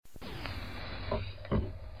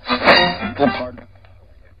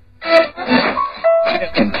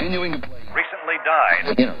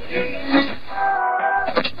On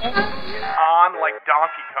like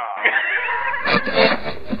Donkey Kong.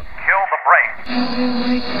 Kill the brain.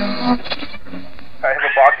 I have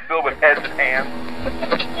a box filled with heads and hands.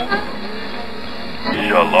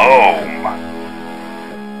 Shalom.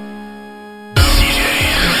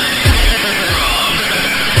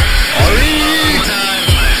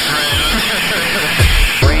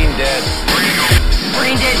 Brain dead.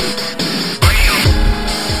 Brain dead.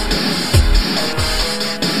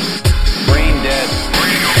 Brain dead.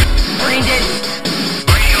 Brain dead.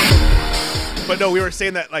 But no, we were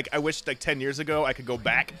saying that, like, I wish, like, 10 years ago I could go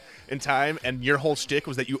back in time, and your whole shtick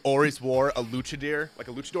was that you always wore a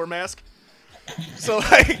luchador mask. So,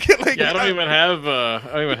 like Yeah, I don't even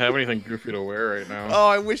have anything goofy to wear right now. Oh,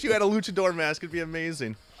 I wish you had a luchador mask. It'd be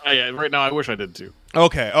amazing. Yeah, right now I wish I did too.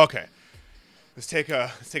 Okay. Let's take a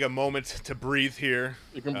moment to breathe here.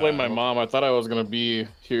 You can blame my mom. I thought I was gonna be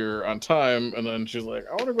here on time, and then she's like,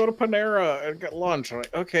 "I want to go to Panera and get lunch." I'm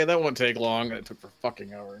like, "Okay, that won't take long." And it took for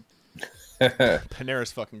fucking hour.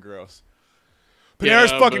 Panera's fucking gross.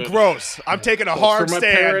 Panera's fucking gross. I'm taking a hard for my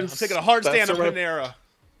stand. parents, I'm taking a hard stand that's on for my- Panera.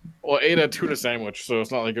 Well, I ate a tuna sandwich, so it's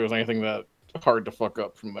not like it was anything that hard to fuck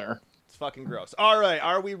up from there. It's fucking gross. All right,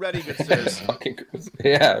 are we ready, good sirs?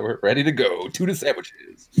 Yeah, we're ready to go. Tuna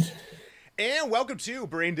sandwiches. And welcome to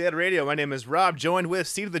Brain Dead Radio. My name is Rob, joined with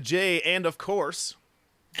C to the J, and of course,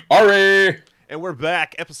 Ari! and we're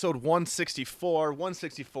back, episode 164.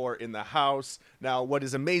 164 in the house. Now, what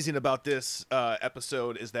is amazing about this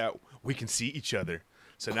episode is that we can see each other.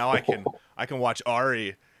 So now I can watch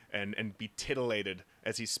Ari and be titillated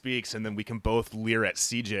as he speaks, and then we can both leer at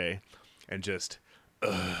CJ and just,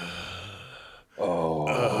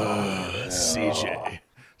 CJ,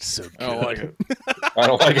 so good. I don't like it. I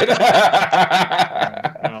don't like it.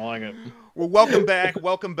 I don't like it. Well, welcome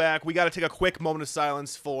back. We got to take a quick moment of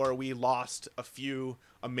silence for we lost a few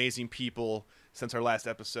amazing people since our last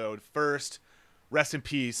episode. First, rest in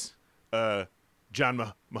peace,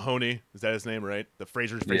 John Mahoney. Is that his name, right? The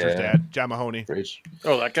Fraser's dad, John Mahoney.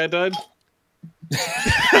 Oh, that guy died?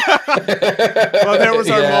 Well, there was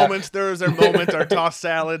our Yeah. moment. There was our moment. Our tossed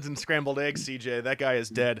salads and scrambled eggs. CJ, that guy is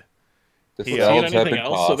dead. The He- Have you salads seen have anything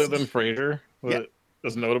been else other tossed. than Frasier that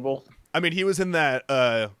is notable? I mean, he was in that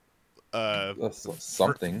That's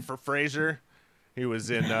something. for Frasier. He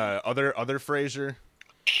was in other Frasier.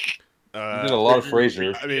 You did a lot of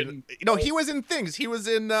Frasier. I mean, he was in things. He was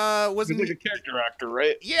in He's wasn't like a character actor,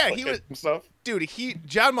 right? Yeah, Like he was. and stuff. Dude,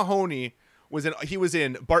 John Mahoney was in. He was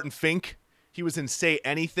in Barton Fink. He was in Say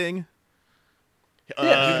Anything.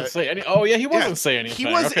 Yeah, he didn't say any. Oh yeah, he wasn't say anything.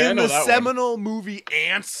 He was Okay, I in know the that one. seminal movie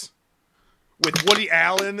Ants with Woody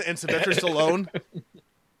Allen and Sylvester Stallone.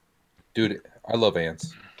 Dude, I love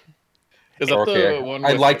ants. Is that Okay, the one?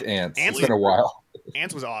 I with liked ants. Ants It's been a while.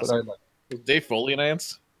 Ants was But I awesome. like Dave Foley and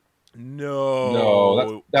Ants?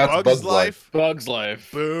 No, that's Bugs, Bugs Life. Bugs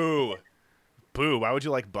Life. Boo. Why would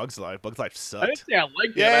you like Bugs Life? Bugs Life I sucked. didn't say I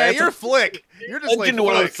liked it. Yeah, I you're Flick. You're just like Attention to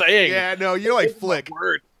what I'm Flick. saying. Yeah, no, you're like Flick.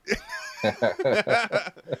 Word.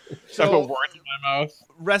 I So put words in my mouth.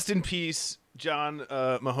 rest in peace, John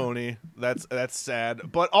Mahoney. That's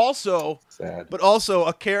sad, but also sad.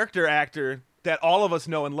 a character actor that all of us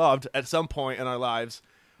know and loved at some point in our lives,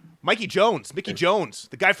 Mickey Jones,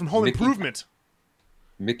 the guy from Home Mickey- Improvement.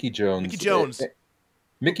 Mickey Jones. Mickey Jones.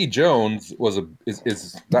 Mickey Jones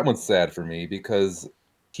is that one's sad for me because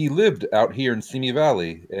he lived out here in Simi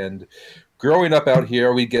Valley, and growing up out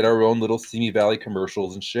here, we get our own little Simi Valley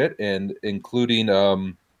commercials and shit, and including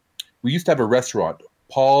we used to have a restaurant,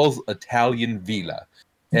 Paul's Italian Villa,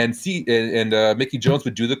 and Mickey Jones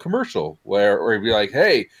would do the commercial where he'd be like,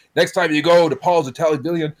 "Hey, next time you go to Paul's Italian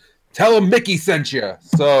Villa, tell him Mickey sent you."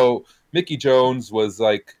 So Mickey Jones was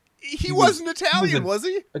like. He wasn't Italian, was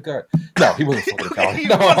he? A guy. No, he wasn't fucking Italian. He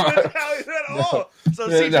No. wasn't Italian at all. So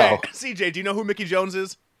No. CJ, do you know who Mickey Jones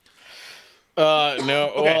is? No.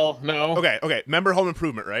 Okay. Well, no. Okay. Remember Home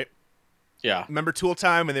Improvement, right? Yeah. Remember Tool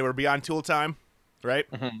Time when they were beyond Tool Time, right?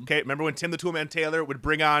 Mhm. Okay. Remember when Tim the Toolman Taylor would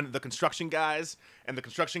bring on the construction guys, and the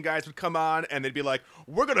construction guys would come on, and they'd be like,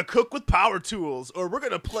 "We're gonna cook with power tools, or we're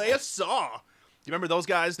gonna play a saw." You remember those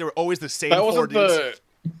guys? They were always the same That four dudes.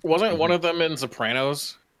 wasn't one of them in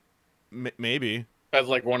Sopranos Maybe. as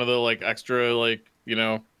like one of the like extra like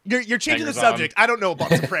You're changing the Hangers on. subject. I don't know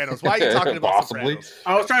about Sopranos. Why are you talking about Possibly. Sopranos?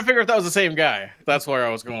 I was trying to figure if that was the same guy. That's where I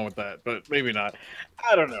was going with that, but maybe not.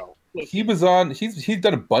 I don't know. He was on. He's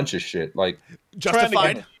done a bunch of shit. Like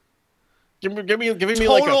Justified. Giving me like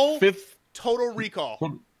Total- a fifth. Total Recall.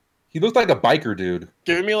 He looked like a biker dude.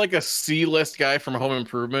 Giving me like a C-list guy from Home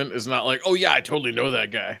Improvement is not like, oh yeah, I totally know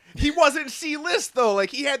that guy. He wasn't C-list though. Like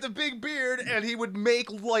he had the big beard and he would make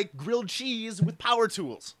like grilled cheese with power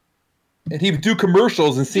tools. And he would do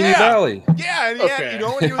commercials in Simi Yeah. Valley. Yeah, and he had, Okay. you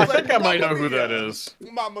know, and he was I like, think I might know "Mamma who mia, that is.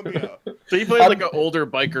 Mamma mia. So he played like an older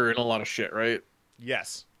biker in a lot of shit, right?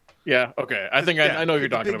 Yes. Yeah. Okay. I think Yeah, I know who you're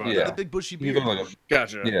the talking big- about. Yeah. The big bushy He beard. looked like a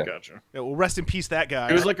Gotcha. Yeah. Gotcha. Yeah, well, rest in peace, that guy.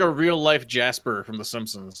 It was like a real life Jasper from The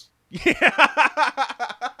Simpsons.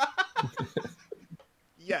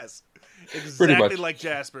 Yes. Pretty Exactly much. like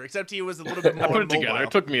Jasper, except he was a little bit more I put it mobile. together.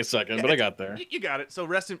 It took me a second, but I got there. You got it. So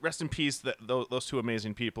rest in peace, those two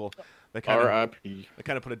amazing people. They kind of R.I.P.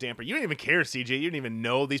 put a damper. You didn't even care, CJ. You didn't even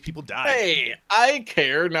know these people died. Hey, I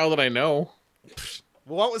care now that I know.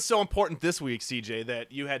 Well, what was so important this week, CJ,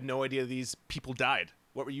 that you had no idea these people died?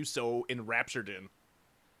 What were you so enraptured in?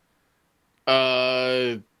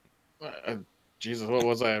 Jesus, what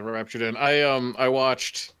was I raptured in? I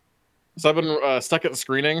watched. So I've been second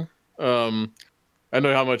screening. I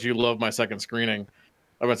know how much you love my second screening.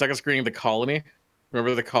 I've been second screening The Colony.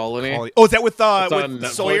 Remember The Colony? Oh, is that with It's on with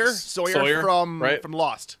Netflix. Sawyer from right? from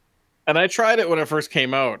Lost? And I tried it when it first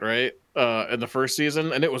came out, right? In the first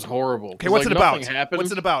season, and it was horrible. Okay, what's Like, it about? nothing happened.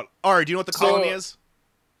 What's it about? Ari, do you know what the So- colony is?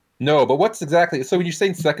 No, but what's exactly? So when you're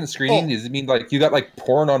saying second screening, Oh. does it mean like you got like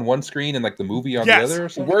porn on one screen and like the movie on Yes. the other or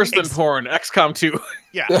something? Worse than porn. XCOM 2.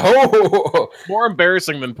 Yeah. Oh, More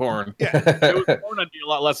embarrassing than porn. Yeah. It was porn, I'd be a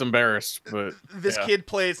lot less embarrassed. But This yeah. kid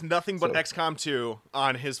plays nothing but So- XCOM 2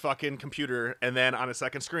 on his fucking computer, and then on a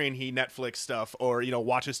second screen, he Netflix stuff or,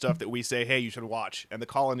 watches stuff that we say, hey, you should watch. And the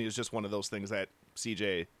colony is just one of those things that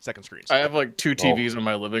CJ second screens. I have like two TVs in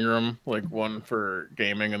my living room, like one for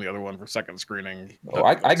gaming and the other one for second screening. oh,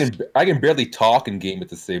 I can barely talk and game at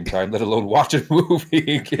the same time, let alone watch a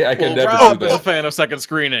movie. I can never Rob do is a that. fan of second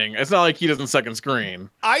screening. It's not like he doesn't second screen.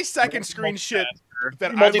 I second screen shit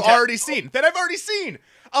that I've Multitask. already seen.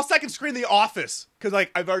 I'll second screen The Office because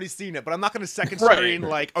I've already seen it, but I'm not going to second Right. screen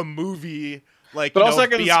like a movie like But I'll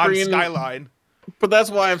second Beyond screen- Skyline. But that's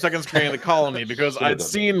why I'm second screening The Colony, because Should've I'd done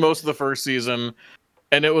seen most of the first season,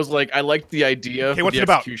 and it was like I liked the idea. Okay, but what's the it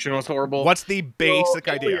about? execution was horrible. What's the basic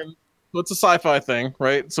So, idea? Alien. So it's a sci-fi thing,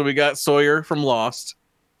 right? So we got Sawyer from Lost.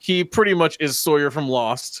 He pretty much is Sawyer from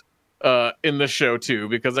Lost in this show too,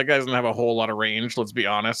 because that guy doesn't have a whole lot of range. Let's be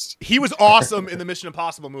honest. He was awesome in the Mission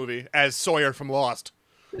Impossible movie as Sawyer from Lost.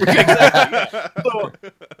 So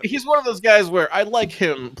he's one of those guys where I like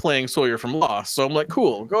him playing Sawyer from Lost. So I'm like,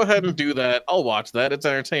 cool, go ahead and do that. I'll watch that. It's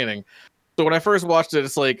entertaining. So when I first watched it,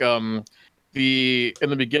 it's like in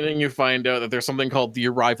the beginning you find out that there's something called The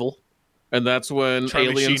Arrival, and that's when Charlie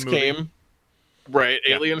aliens Sheen movie. came. Right,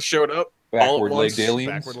 Yeah. aliens showed up. all at Backward once, legged aliens.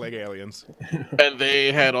 Backward leg aliens. and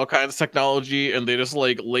they had all kinds of technology, and they just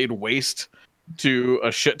like laid waste to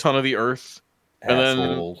a shit ton of the earth. And then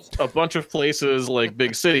Assholes. a bunch of places like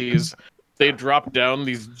big cities, they drop down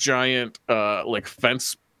these giant like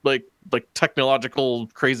fence like technological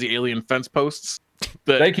crazy alien fence posts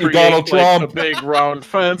that Thank you, create, Donald like, Trump. a big round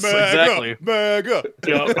fence. Exactly. Mega.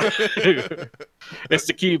 Yep. It's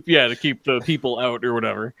to keep the people out or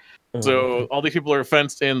whatever. So all these people are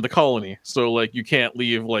fenced in the colony. So like you can't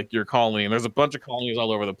leave like your colony, and there's a bunch of colonies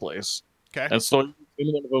all over the place. Okay. And so he's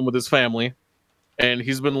in one of them with his family, and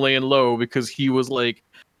he's been laying low because he was like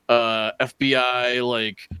FBI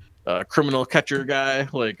like criminal catcher guy,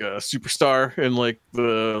 like a superstar in like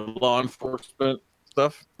the law enforcement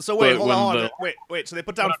stuff. So wait, But hold when on. the- Wait. So they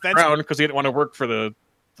put down fence Around because he didn't want to work for the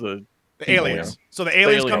the aliens. So the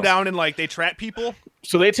aliens come aliens. down and like they trap people.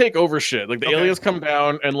 So they take over shit. Like the Okay. aliens come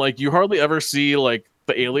down, and like you hardly ever see like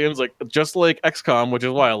the aliens, like just like XCOM, which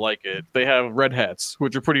is why I like it. They have red hats,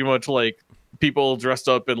 which are pretty much like people dressed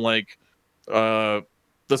up in like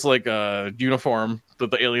this like uniform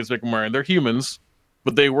that the aliens make them wear. And they're humans,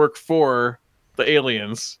 but they work for the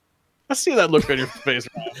aliens. I see that look on your face,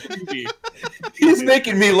 Rob. He's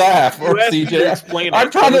making me laugh, or You asked me to CJ. explain it.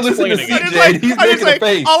 I'm trying to I'm listen to explaining it. CJ. and He's I just making a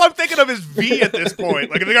face. all I'm thinking of is V at this point.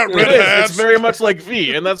 Like they got It red is. hats. It's very much like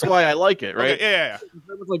V, and that's why I like it, right? Okay, yeah. It's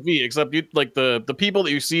very much like V, except you like the people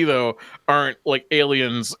that you see though aren't like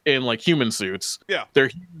aliens in like human suits. Yeah. They're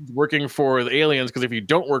humans working for the aliens, because if you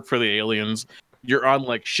don't work for the aliens, you're on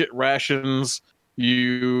like shit rations.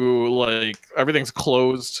 You like everything's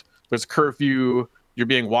closed. There's curfew. You're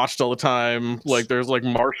being watched all the time. Like there's like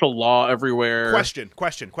martial law everywhere. Question.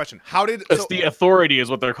 How did It's the authority is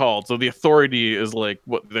what they're called. So the authority is like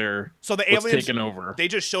what they're so the what's aliens taken over. they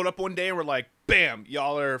just showed up one day and were like, bam,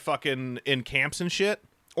 y'all are fucking in camps and shit?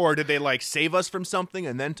 Or did they like save us from something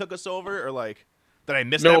and then took us over? Or like did I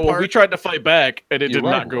miss No, that part? we tried to fight back and it You're did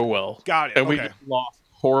not right. go well. Got it. And we Okay. just lost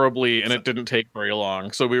horribly, and it didn't take very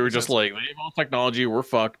long. So we were just like, they evolved technology, we're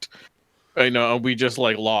fucked. I know, we just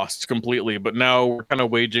like lost completely. But now we're kind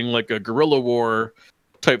of waging like a guerrilla war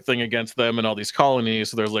type thing against them and all these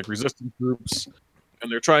colonies. So there's like resistance groups,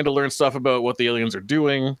 and they're trying to learn stuff about what the aliens are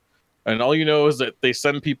doing. And all you know is that they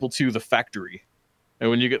send people to the factory, and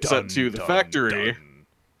when you get sent to the factory,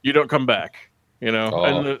 you don't come back. You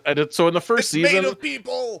know, so in the first season, made of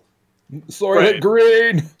people. Soylent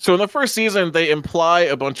Green. So in the first season, they imply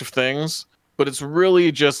a bunch of things, but it's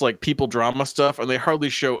really just like people drama stuff, and they hardly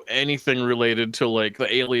show anything related to like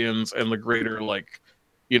the aliens and the greater like,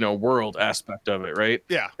 you know, world aspect of it, right?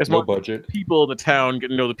 Yeah. It's No more budget. people in the town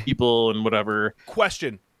getting to know the people and whatever.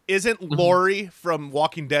 Question: isn't Lori from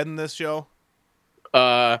Walking Dead in this show?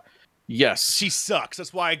 Yes. She sucks.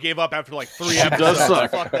 That's why I gave up after like 3 She episodes. does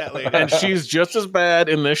suck. Fuck that lady. And she's just as bad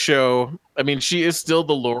in this show. I mean, she is still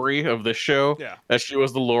the Lori of this show Yeah. as she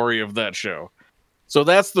was the Lori of that show. So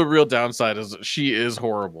that's the real downside, is that she is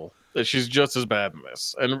horrible. That she's just as bad in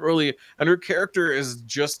this. And her character is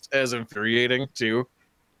just as infuriating too.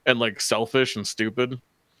 And like selfish and stupid.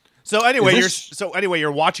 So anyway, Is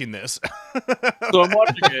you're watching this. So I'm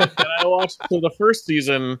watching it, and I watched the first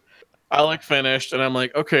season. I like finished, and I'm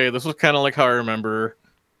like, okay, this was kind of like how I remember.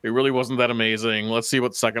 It really wasn't that amazing. Let's see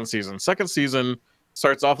what second season. Second season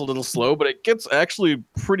starts off a little slow, but it gets actually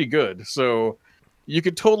pretty good. So you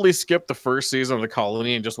could totally skip the first season of The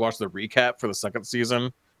Colony and just watch the recap for the second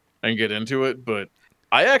season and get into it. But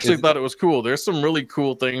I actually thought it was cool. There's some really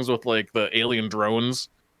cool things with like the alien drones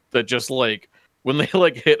that just like when they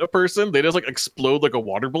like hit a person, they just like explode like a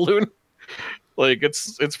water balloon. Like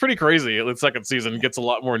it's pretty crazy. The second season gets a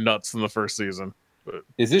lot more nuts than the first season. But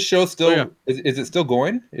Is this show still? Oh, yeah. Is it still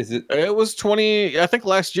going? Is it it was 20. I think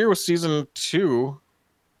last year was season 2.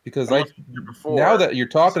 because Or I the year before. now that you're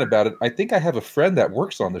talking about it, I think I have a friend that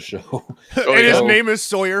works on the show. Oh, and his yeah. name is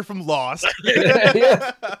Sawyer from Lost.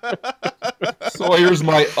 Yeah. Sawyer's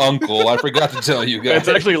my uncle. I forgot to tell you guys. It's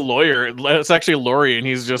actually a lawyer. It's actually Lori, and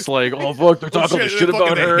he's just like, oh fuck, they're talking Oh, this shit fucking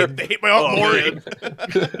about her. They hate my Aunt Oh, Lori.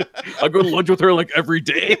 man. I go to lunch with her like every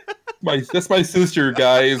day. That's my sister,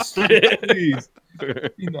 guys. Please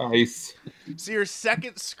be nice. So your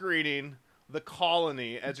second screening, The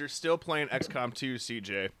Colony, as you're still playing XCOM 2,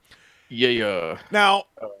 CJ. Yeah. Now,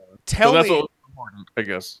 So tell that's me, what was important, I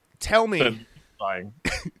guess. tell me, Than dying.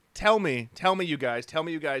 tell me you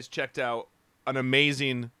guys checked out an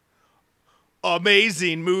amazing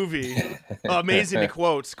movie, amazing in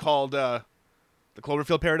quotes, called The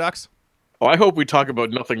Cloverfield Paradox. Oh, I hope we talk about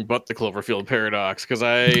nothing but the Cloverfield Paradox, because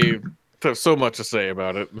I have so much to say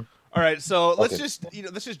about it. All right, so let's Okay.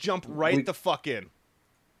 just jump right the fuck in.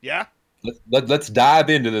 Yeah? Let's dive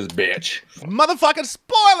into this bitch. Motherfucking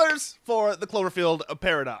spoilers for The Cloverfield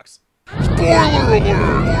Paradox.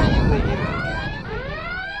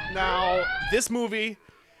 Now, this movie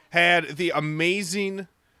had the amazing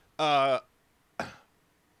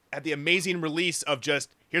release of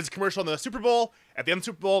just here's a commercial in the Super Bowl. At the end of the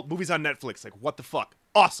Super Bowl, movie's on Netflix. Like, what the fuck?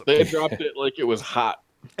 Awesome. They dropped it like it was hot.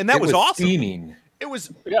 And that It was awesome. steaming. It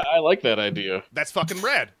was Yeah, I like that idea. that's fucking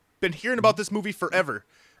rad. Been hearing about this movie forever.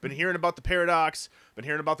 Been hearing about the Paradox. Been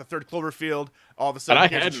hearing about the third Cloverfield. All of a And sudden,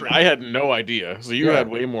 here's a trailer. I had no idea. So you Yeah. had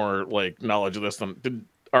way more like knowledge of this than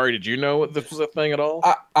did you know this was a thing at all?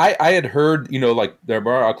 I had heard, like there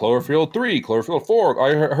are Cloverfield 3, Cloverfield 4.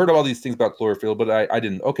 I heard all these things about Cloverfield, but I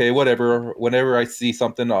didn't. Okay, whatever. Whenever I see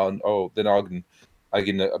something then I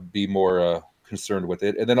can be more concerned with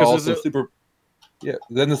it. And then 'Cause also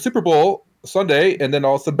then the Super Bowl Sunday, and then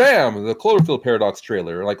also bam, the Cloverfield Paradox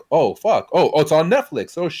trailer. Like, oh fuck, oh it's on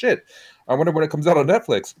Netflix. Oh shit, I wonder when it comes out on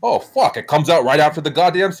Netflix. Oh fuck, it comes out right after the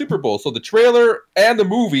goddamn Super Bowl. So the trailer and the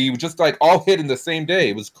movie just like all hit in the same day.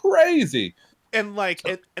 It was crazy. and like,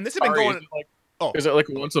 and this has been Sorry, going. is it like, Oh. is it like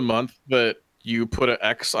once a month that you put an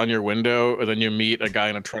X on your window and then you meet a guy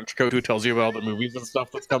in a trench coat who tells you about all the movies and stuff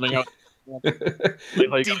that's coming out?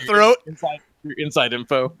 Like, Deep Throat. Your inside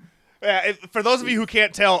info. For those of you who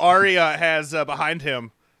can't tell, Ari has behind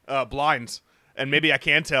him blinds, and maybe I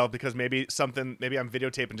can tell because maybe I'm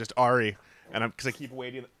videotaping just Ari, and because I keep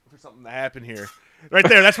waiting for something to happen here. Right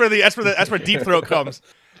there, that's where Deep Throat comes.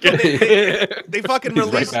 They fucking He's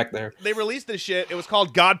released. right back there. They released this shit. It was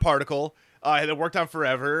called God Particle. It worked on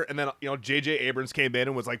forever, and then J.J. Abrams came in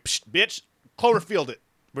and was like, Psh, "Bitch, Cloverfield it.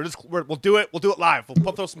 We'll do it. We'll do it live.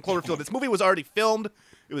 We'll throw some Cloverfield." This movie was already filmed.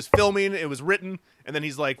 It was filming. It was written, and then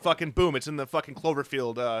he's like, "Fucking boom! It's in the fucking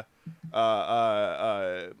Cloverfield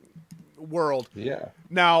world." Yeah.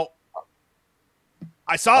 Now,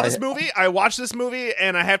 I saw this movie. I watched this movie,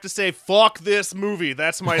 and I have to say, fuck this movie.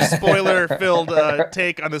 That's my spoiler-filled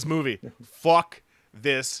take on this movie. Fuck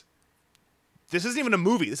this This isn't even a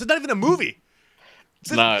movie. This is not even a movie.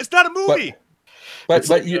 It's not. It's not a movie.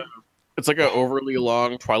 But you. It's like an overly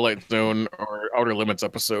long Twilight Zone or Outer Limits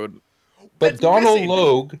episode. But That's Donald missing.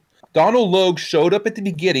 Logue showed up at the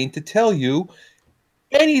beginning to tell you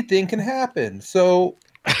anything can happen. So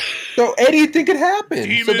anything can happen.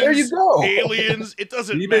 Demons, so there you go. Aliens. It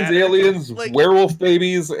doesn't Demons, matter. aliens, Like- werewolf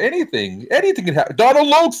babies, anything can happen. Donald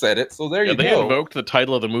Logue said it, so there Yeah, you they go. invoked the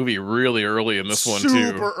title of the movie really early in this one too.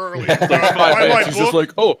 Super early. Yeah. Like 5 I minutes, might he's just book.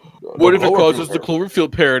 like, oh, what if it Cloverfield causes the paradox.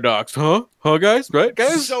 Cloverfield paradox? Huh, guys? Right,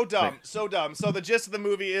 guys? So dumb, so dumb. So the gist of the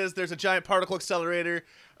movie is there's a giant particle accelerator.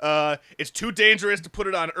 It's too dangerous to put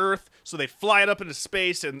it on Earth, so they fly it up into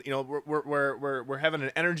space, and you know we're having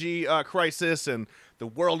an energy crisis, and the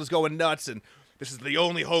world is going nuts, and this is the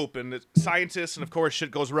only hope. And it's scientists, and of course, shit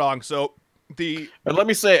goes wrong. So the And let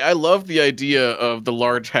me say, I love the idea of the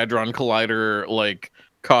Large Hadron Collider like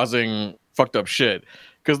causing fucked up shit.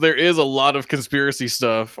 Because there is a lot of conspiracy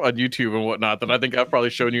stuff on YouTube and whatnot that I think I've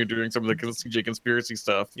probably shown you doing some of the CJ conspiracy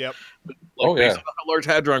stuff. yep. Like, Oh, yeah. based on the Large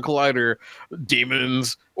Hadron Collider,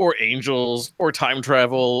 demons or angels or time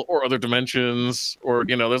travel or other dimensions or,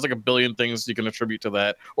 you know, there's like a billion things you can attribute to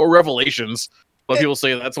that. Or revelations. A lot of people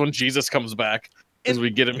say that's when Jesus comes back as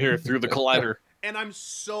we get him here through the collider. And I'm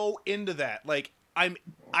so into that. Like I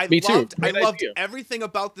Me too. loved Great I loved idea. everything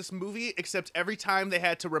about this movie except every time they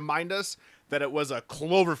had to remind us that it was a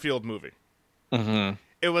Cloverfield movie. Mm-hmm.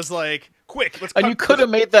 It was like, quick, let's And cut- you could have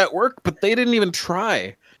made that work, but they didn't even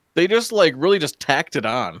try. They just like really just tacked it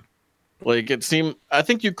on. Like it seemed, I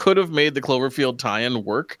think you could have made the Cloverfield tie-in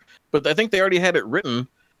work, but I think they already had it written,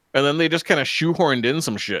 and then they just kind of shoehorned in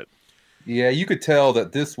some shit. Yeah, you could tell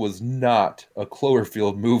that this was not a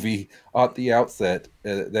Cloverfield movie at the outset.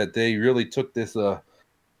 That they really took this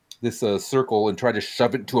circle and tried to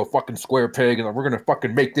shove it into a fucking square peg, and we're gonna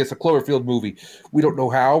fucking make this a Cloverfield movie. We don't know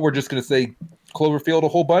how. We're just gonna say Cloverfield a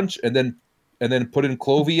whole bunch, and then put in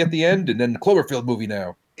Clovey at the end, and then Cloverfield movie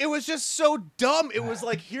now. It was just so dumb. It was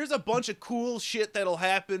like, here's a bunch of cool shit that'll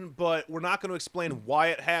happen, but we're not going to explain why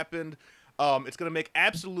it happened. It's going to make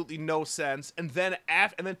absolutely no sense. And then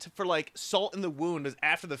for like salt in the wound is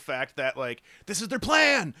after the fact that like this is their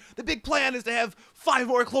plan. The big plan is to have 5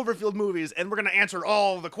 more Cloverfield movies, and we're going to answer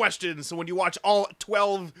all the questions. So when you watch all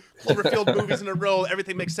 12 Cloverfield movies in a row,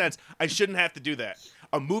 everything makes sense. I shouldn't have to do that.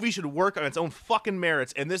 A movie should work on its own fucking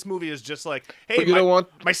merits, and this movie is just like, hey, But you don't want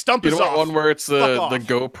my stump you is don't off. want one where it's the Fuck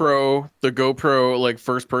off. GoPro like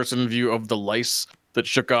first person view of the lice that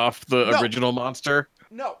shook off the No. original monster.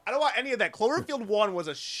 No, I don't want any of that. Cloverfield 1 was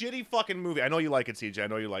a shitty fucking movie. I know you like it, CJ. I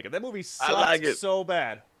know you like it. That movie sucked like it. so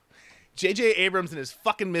bad. J.J. Abrams and his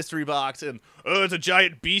fucking mystery box, and it's a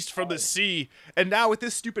giant beast from the sea. And now with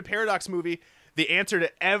this stupid Paradox movie, the answer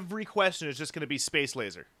to every question is just going to be space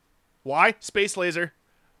laser. Why? Space laser.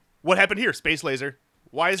 What happened here? Space laser.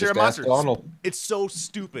 Why is there a Just ask monster? Donald. It's so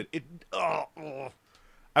stupid.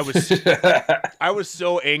 I was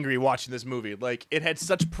so angry watching this movie. Like, it had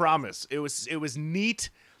such promise. It was neat,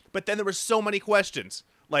 but then there were so many questions.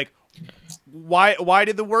 Like, why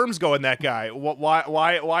did the worms go in that guy?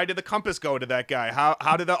 Why did the compass go to that guy?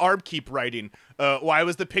 How did the arm keep writing? Why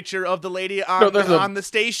was the picture of the lady on the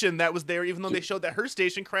station that was there, even though they showed that her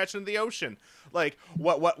station crashed into the ocean? Like,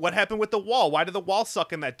 what happened with the wall? Why did the wall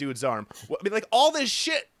suck in that dude's arm? I mean, like, all this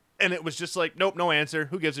shit. And it was just like, nope, no answer.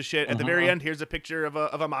 Who gives a shit? At the very end, here's a picture of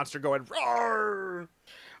a monster going, roar.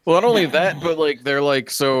 Well, not only that, but like they're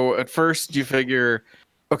like, so at first you figure,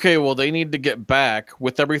 okay, well they need to get back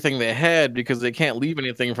with everything they had because they can't leave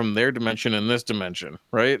anything from their dimension in this dimension,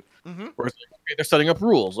 right? Mm-hmm. Whereas like, okay, they're setting up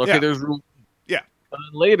rules. Okay, Yeah. there's rules. Yeah. And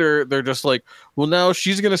then later they're just like, well now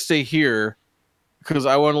she's gonna stay here because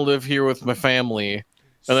I want to live here with my family.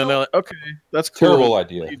 And then they're like, okay, that's cool. Terrible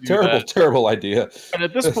idea. You do Terrible idea. And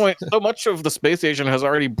at this point, so much of the space station has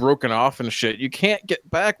already broken off and shit. You can't get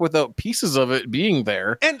back without pieces of it being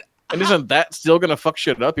there. And isn't that still gonna fuck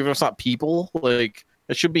shit up? Even if it's not people, like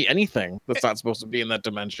it should be anything that's not supposed to be in that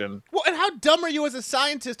dimension. well, and how dumb are you as a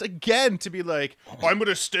scientist again to be like, I'm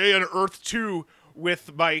gonna stay on Earth too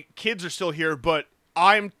with my kids are still here, but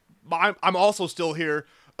I'm also still here.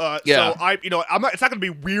 Yeah. So it's not gonna be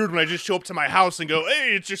weird when I just show up to my house and go,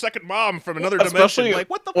 hey, it's your second mom from another Especially dimension. Like,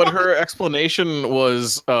 what the when fuck? her explanation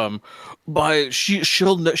was,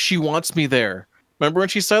 she wants me there. Remember when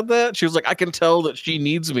she said that? She was like, I can tell that she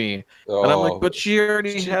needs me, and I'm Oh. like, but she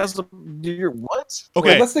already has the. What? Okay.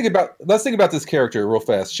 Well, let's think about this character real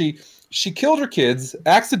fast. She killed her kids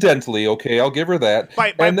accidentally. Okay, I'll give her that.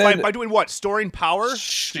 By doing what? Storing power?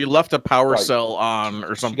 She left a power Right. cell on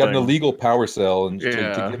or She something. got an illegal power cell and Yeah.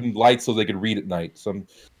 to give them light so they could read at night.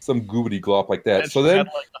 some goobity glop like that. And So she then, had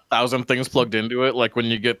like 1,000 things plugged into it, like when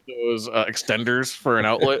you get those extenders for an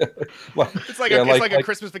outlet. It's like yeah, a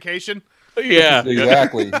Christmas vacation. Yeah,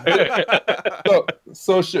 exactly.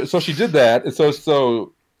 so she did that, and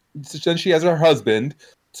so then she has her husband.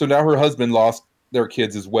 So now her husband lost their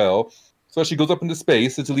kids as well. So she goes up into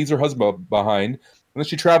space and she leaves her husband behind. And then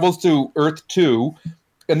she travels to Earth 2,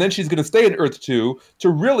 and then she's going to stay in Earth 2 to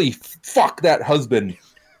really fuck that husband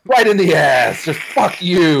right in the ass. Just fuck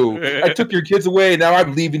you. I took your kids away, now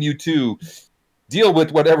I'm leaving you too. Deal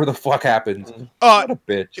with whatever the fuck happened. What a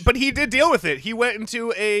bitch. But he did deal with it. He went into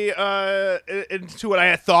what I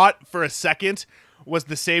had thought for a second was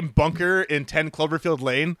the same bunker in 10 Cloverfield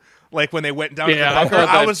Lane. Like when they went down to the bunker,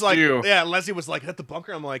 I was like, yeah, Leslie was like, at the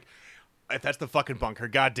bunker. I'm like, if that's the fucking bunker,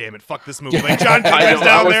 god damn it, fuck this movie. Like John Conrad's down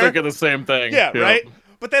I was there. thinking the same thing. Yeah, right?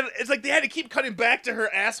 But then it's like they had to keep cutting back to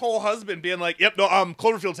her asshole husband being like, yep, no,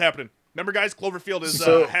 Cloverfield's happening. Remember, guys, Cloverfield is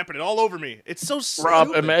happening all over me. It's so stupid.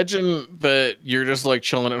 Rob, imagine that you're just like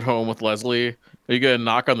chilling at home with Leslie. You get a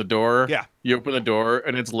knock on the door. Yeah. You open the door,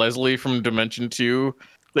 and it's Leslie from Dimension 2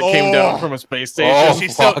 that came down from a space station.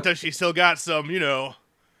 Does she still got some,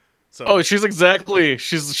 So. Oh, she's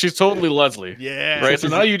totally Leslie. Yeah. Right. So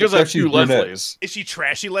now you just have two Leslies. Is she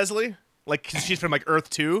trashy Leslie? Like, 'cause she's from like Earth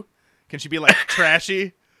 2? Can she be like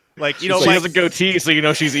trashy? Like, she has a goatee, so you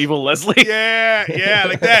know she's evil Leslie. Yeah,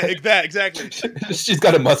 like that, exactly. She's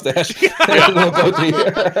got a mustache. She's got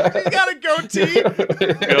a goatee.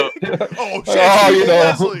 Oh shit,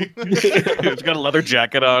 Leslie. She's got a leather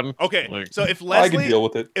jacket on. Okay, so if Leslie, I can deal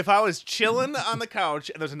with it. If I was chilling on the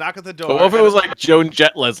couch and there's a knock at the door, But what if it was like Joan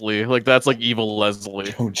Jett Leslie? Like that's like evil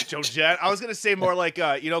Leslie. Joan Jett. I was gonna say more like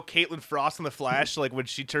Caitlin Frost in The Flash, like when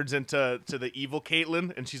she turns into the evil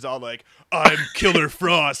Caitlin and she's all like, "I'm Killer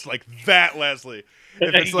Frost," like that Leslie.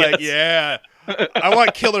 If it's like, yeah, I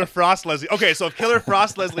want Killer Frost Leslie. Okay, so if Killer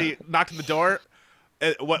Frost Leslie knocked on the door,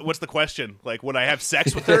 what's the question? Like, would I have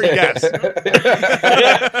sex with her? Yes. Do you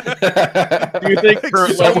think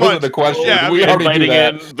that wasn't the question? Yeah, we already inviting do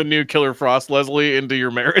that. in the new Killer Frost Leslie into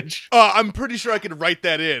your marriage? I'm pretty sure I could write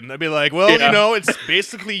that in. I'd be like, well, it's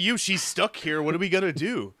basically you. She's stuck here. What are we gonna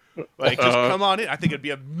do? Like, just come on in. I think it'd be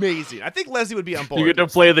amazing. I think Leslie would be on board. You get to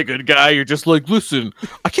play the good guy. You're just like, listen,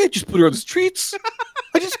 I can't just put her on the streets.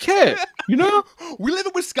 I just can't. You know? We live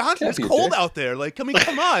in Wisconsin. It's Can't be a cold dick. out there. Like, come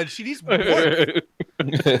on. She needs warmth.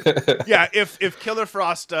 Yeah, if Killer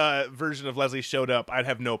Frost version of Leslie showed up, I'd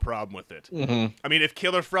have no problem with it. Mm-hmm. I mean, if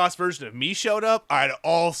Killer Frost version of me showed up, I'd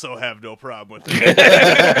also have no problem with it.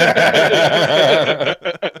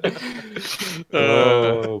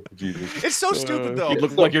 Oh, Jesus. It's so stupid though. You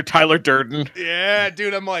look like you're Tyler Durden. Yeah,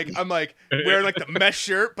 dude, I'm like wearing like the mesh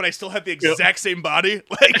shirt, but I still have the exact same body.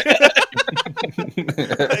 Like,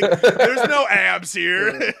 there's no abs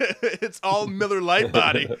here. It's all Miller Lite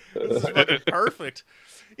body. This is fucking perfect.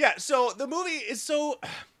 Yeah, so the movie is so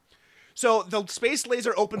the space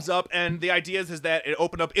laser opens up, and the idea is that it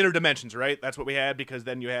opened up inner dimensions, right? That's what we had, because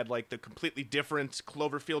then you had like the completely different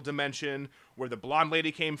Cloverfield dimension where the blonde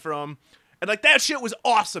lady came from. And like that shit was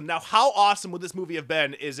awesome. Now, how awesome would this movie have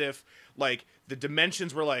been is if like the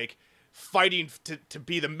dimensions were like fighting to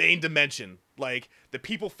be the main dimension. Like the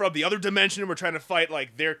people from the other dimension were trying to fight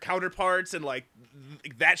like their counterparts, and like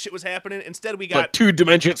that shit was happening. Instead, we got Like 2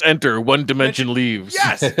 dimensions enter, 1 dimension leaves.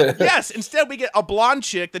 Yes. Instead, we get a blonde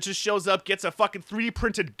chick that just shows up, gets a fucking 3D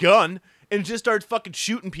printed gun, and just starts fucking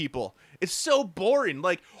shooting people. It's so boring.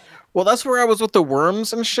 Like, Well, that's where I was with the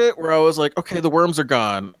worms and shit, where I was like, okay, the worms are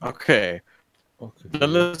gone. Okay.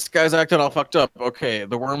 Then this guy's acting all fucked up. Okay,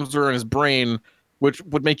 the worms are in his brain, which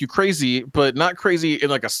would make you crazy, but not crazy in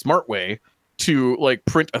like a smart way to like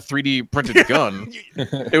print a 3D printed gun.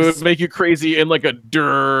 It would make you crazy in like a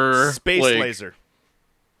space like, laser.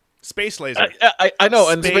 Space laser. I know,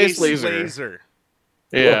 and space laser.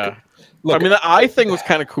 Yeah. Look, I mean, the eye thing was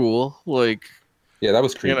kind of cool. Like, yeah, that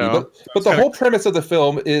was creepy. You know, but the whole premise of the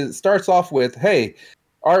film starts off with, hey,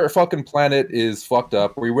 our fucking planet is fucked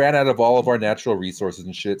up. We ran out of all of our natural resources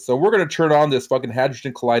and shit. So we're going to turn on this fucking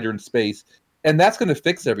hadron collider in space, and that's going to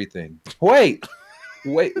fix everything. Wait,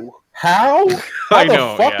 how? How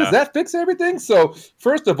the fuck does that fix everything? So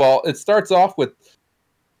first of all, it starts off with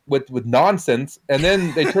nonsense, and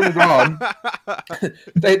then they turn it on.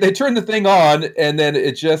 they turn the thing on, and then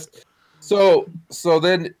it just so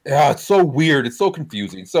then it's so weird. It's so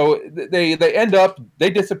confusing. So they end up,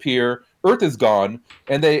 they disappear. Earth is gone,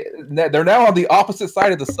 and they're now on the opposite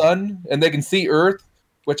side of the sun, and they can see Earth,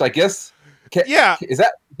 which I guess is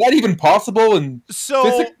that even possible? And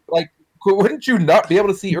so like, wouldn't you not be able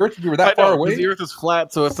to see Earth if you were that far away? The Earth is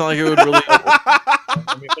flat, so it's not like it would really.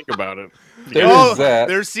 I mean, think about it. There Oh, is that.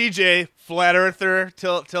 there's CJ, flat earther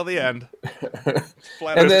till the end.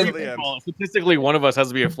 Flat And earther then- till the end. Well, statistically, one of us has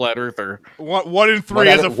to be a flat earther. One in three One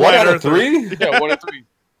is out a of- flat one out of earther. three? Yeah, 1 in 3.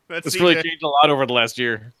 That's It's really CJ. changed a lot over the last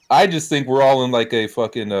year. I just think we're all in like a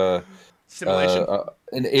fucking Simulation.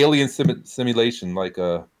 an alien simulation, like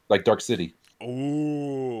Dark City.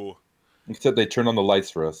 Ooh. Except they turn on the lights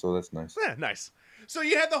for us, so that's nice. Yeah, nice. So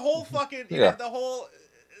you had the whole fucking, Yeah.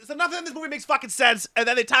 So nothing in this movie makes fucking sense, and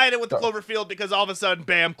then they tie it in with the Cloverfield because all of a sudden,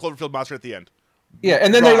 bam, Cloverfield monster at the end. Yeah,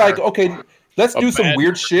 and then they're Rawr. like, okay, let's do some bad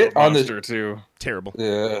weird shit on the. monster too. Terrible.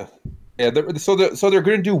 So they're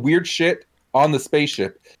going to do weird shit on the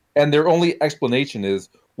spaceship, and their only explanation is,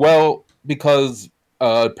 well, because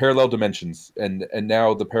parallel dimensions, and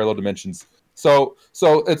now the parallel dimensions. So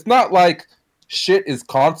it's not like shit is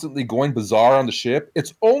constantly going bizarre on the ship.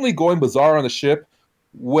 It's only going bizarre on the ship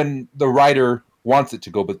when the writer wants it to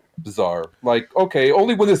go bizarre. Like, okay,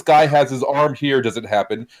 only when this guy has his arm here does it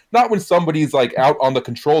happen. Not when somebody's like out on the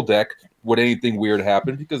control deck would anything weird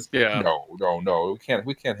happen. Because no,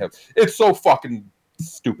 we can't have. It's so fucking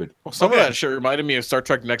stupid. Well, some of that shit reminded me of Star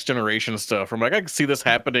Trek Next Generation stuff. I'm like, I can see this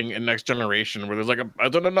happening in Next Generation, where there's like an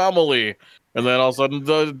anomaly, and then all of a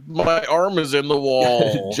sudden my arm is in the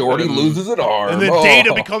wall. Jordy and, loses an arm. And then Oh.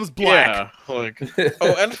 Data becomes black. Yeah, like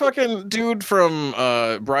and fucking dude from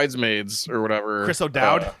Bridesmaids or whatever, Chris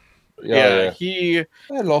O'Dowd. Yeah, he.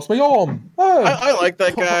 I lost my arm. Ah. I like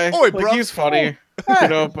that guy. Oi, Like, bro. he's funny, you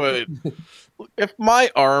know. But if my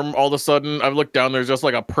arm all of a sudden I look down, there's just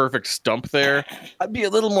like a perfect stump there, I'd be a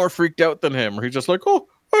little more freaked out than him. Or he's just like, oh,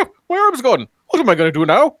 my arm's gone. What am I gonna do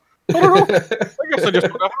now? I don't know. I guess I just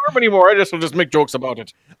don't have an arm anymore. I just will just make jokes about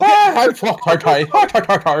it.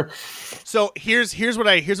 So here's what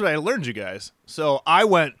I learned, you guys. So I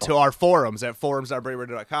went to our forums at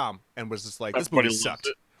forums.brainradio.com and was just like, this movie Everybody sucked.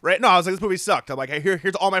 loves Right? No, I was like, this movie sucked. I'm like, hey,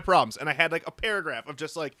 here's all my problems. And I had like a paragraph of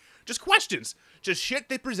just questions. Just shit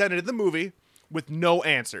they presented in the movie with no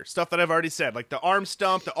answer. Stuff that I've already said. Like the arm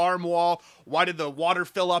stump, the arm wall, why did the water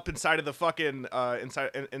fill up inside of the fucking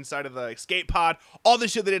inside of the escape pod? All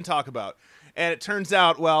this shit they didn't talk about. And it turns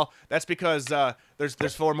out, well, that's because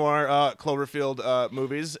there's 4 more Cloverfield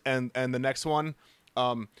movies, and the next one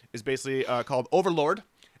is basically called Overlord,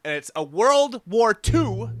 and it's a World War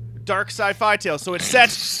II dark sci-fi tale. So it's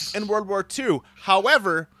set in World War II.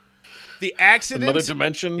 However, the accident. Another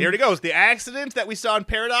dimension. Here it goes. The accident that we saw in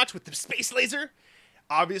Paradox with the space laser.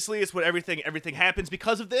 Obviously, it's what everything happens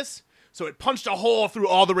because of this. So it punched a hole through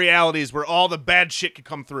all the realities where all the bad shit could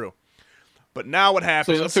come through. But now what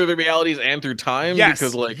happens? So through the realities and through time, Yes,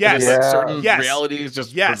 because like, yes, is it Yeah. certain yes, realities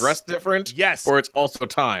just yes, progress different, yes. or it's also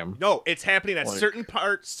time. No, it's happening at Like-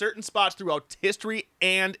 certain spots throughout history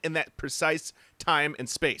and in that precise time and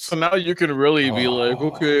space. So now you can really be like,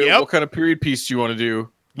 okay, Yep. what kind of period piece do you want to do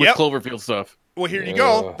with Yep. Cloverfield stuff? Well, here you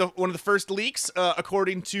go. One of the first leaks,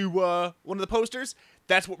 according to one of the posters,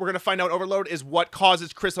 that's what we're going to find out Overlord is what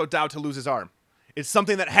causes Chris O'Dowd to lose his arm. It's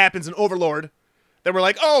something that happens in Overlord that we're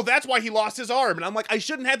like, oh, that's why he lost his arm. And I'm like, I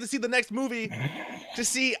shouldn't have to see the next movie to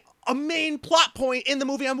see a main plot point in the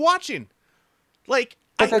movie I'm watching. Like,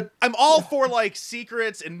 I'm all for, like,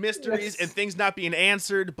 secrets and mysteries and things not being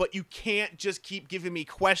answered, but you can't just keep giving me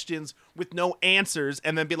questions with no answers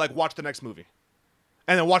and then be like, watch the next movie.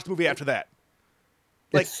 And then watch the movie after that.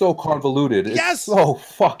 Like- It's so convoluted. Yes! It's so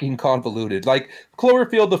fucking convoluted. Like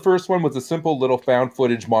Cloverfield, the first one was a simple little found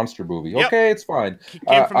footage monster movie. Yep. Okay, it's fine.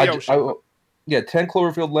 Came from the ocean. Yeah, 10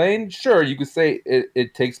 Cloverfield Lane. Sure, you could say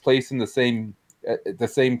it takes place in the same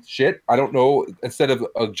shit. I don't know. Instead of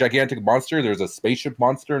a gigantic monster, there's a spaceship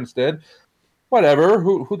monster instead. Whatever.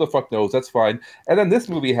 Who the fuck knows? That's fine. And then this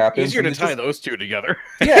movie happens. Easier and to it's tie just- those two together.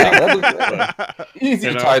 Yeah, that was easy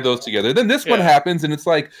You to know? tie those together. Then this one Yeah. happens, and it's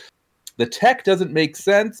like the tech doesn't make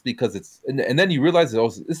sense because it's, and then you realize, oh,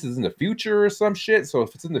 this is in the future or some shit. So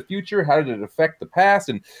if it's in the future, how did it affect the past?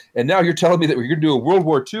 And now you're telling me that we're gonna do a World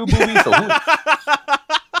War II movie.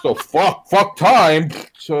 So fuck time.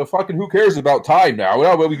 So fucking who cares about time now?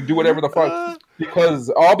 Well, we can do whatever the fuck because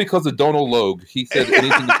of Donald Logue. He said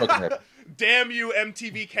anything to fucking happen. Damn you,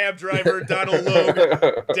 MTV cab driver Donald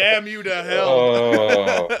Logue. Damn you to hell.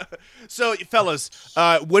 Oh. So, fellas,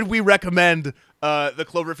 would we recommend the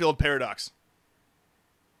Cloverfield Paradox?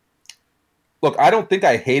 Look, I don't think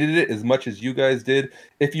I hated it as much as you guys did.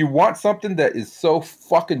 If you want something that is so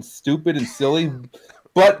fucking stupid and silly,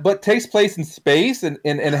 but takes place in space and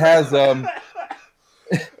has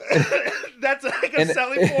That's like a And-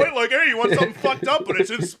 selling point. Like, hey, you want something fucked up, but it's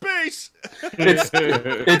in space.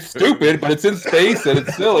 It's stupid, but it's in space and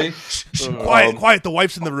it's silly. Quiet, quiet. The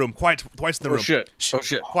wife's in the room. Quiet. The wife's in the Oh room. shit! Shh, Oh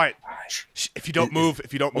shit! Quiet. Shh. If you don't move,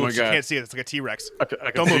 Oh my she God. can't see it. It's like a T-Rex. I can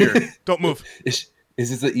Don't see move. her. Don't move. Is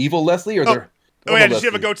this the evil Leslie or Oh. the? Oh yeah, normal does she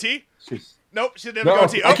have a Leslie? goatee? She's- Nope, she didn't have No, a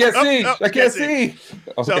goatee. I can't Oh, see. oh, I can't see.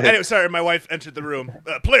 So Okay. anyway, sorry, my wife entered the room.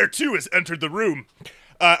 Player 2 has entered the room.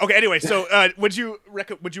 Okay, anyway, so would you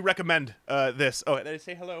recommend this? Oh, did I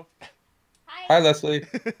say hello? Hi, Leslie.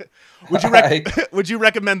 Would you Hi. would you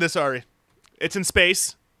recommend this, Ari? It's in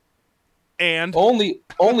space, and Only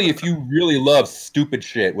if you really love stupid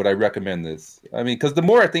shit would I recommend this. I mean, because the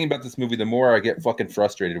more I think about this movie, the more I get fucking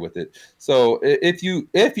frustrated with it. So if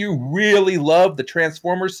you really love the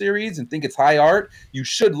Transformers series and think it's high art, you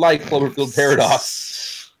should like Cloverfield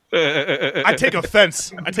Paradox. I take offense.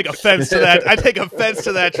 to that. I take offense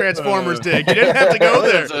to that Transformers dig. You didn't have to go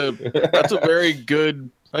there. That's a very good.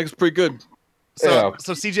 I think it's pretty good. Yeah.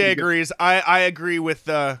 So CJ agrees. I agree with.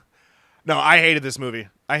 No, I hated this movie.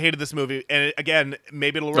 And again,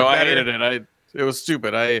 maybe it'll work No, I better. hated it. It was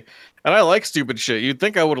stupid. I like stupid shit. You'd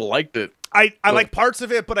think I would have liked it. I like parts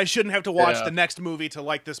of it, but I shouldn't have to watch Yeah. the next movie to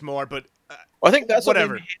like this more. But I think that's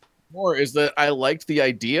Whatever. what made me hate it more is that I liked the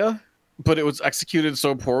idea, but it was executed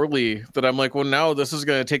so poorly that I'm like, well, now this is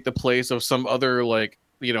going to take the place of some other like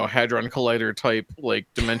Hadron Collider type like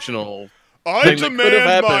dimensional. I thing that could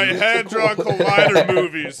have demand my happened. Hadron Collider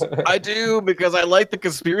movies. I do because I like the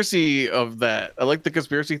conspiracy of that. I like the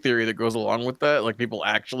conspiracy theory that goes along with that. Like people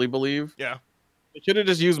actually believe. Yeah. They should have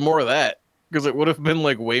just used more of that because it would have been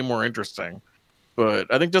like way more interesting.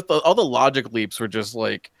 But I think just all the logic leaps were just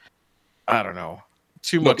like, I don't know,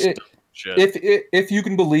 too Look, much it- shit. If you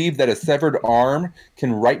can believe that a severed arm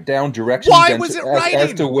can write down directions Why and was it as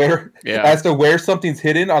writing? to where something's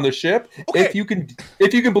hidden on the ship, Okay. if you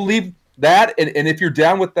can believe that and if you're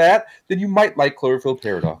down with that, then you might like Cloverfield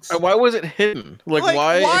Paradox. And why was it hidden? Like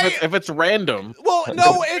why? If it's random? Well,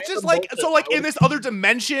 no, it's just like so. Like in this other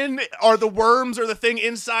dimension, are the worms or the thing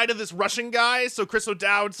inside of this Russian guy? So Chris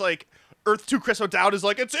O'Dowd's like Earth 2. Chris O'Dowd is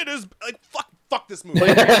like it's in his like fuck this movie.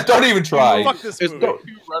 Don't even try. Fuck this Is movie. Earth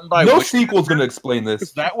 2 run by No Wish- sequel's going to explain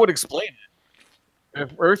this. That would explain it.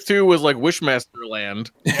 If Earth 2 was like Wishmaster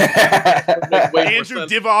Land, Andrew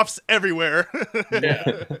Divoff's everywhere.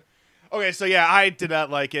 Yeah. Okay, so yeah, I did not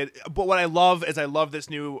like it. But what I love is I love this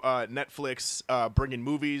new Netflix bringing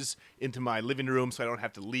movies into my living room so I don't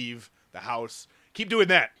have to leave the house. Keep doing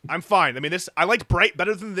that. I'm fine. I mean, I liked Bright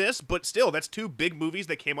better than this, but still, that's two big movies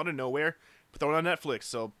that came out of nowhere, thrown on Netflix.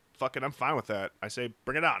 So fucking, I'm fine with that. I say,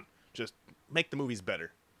 bring it on. Just make the movies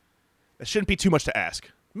better. That shouldn't be too much to ask.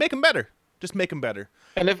 Make them better. Just make them better.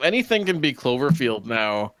 and if anything can be Cloverfield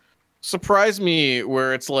now, surprise me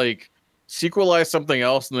where it's like sequelize something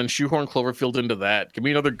else and then shoehorn Cloverfield into that. Give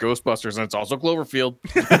me another Ghostbusters and it's also Cloverfield.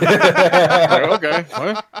 Like, okay,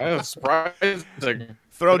 well, that's surprising.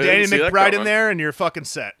 Throw I didn't Danny see that McBride in coming. there and you're fucking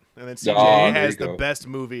set. And then CJ Oh, there has you the go. best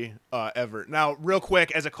movie ever. Now, real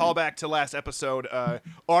quick, as a callback to last episode,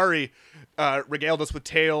 Ari regaled us with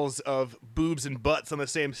tales of boobs and butts on the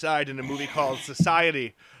same side in a movie called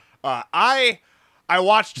Society. I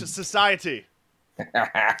watched Society.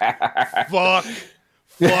 Fuck.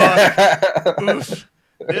 Oof.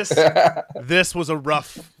 This was a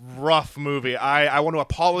rough movie. I want to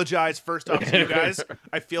apologize first off to you guys.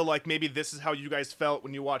 I feel like maybe this is how you guys felt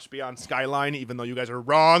when you watched Beyond Skyline, even though you guys are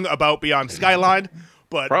wrong about Beyond Skyline.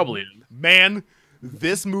 But Probably. man,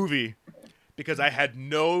 this movie, because I had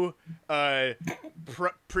no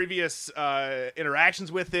previous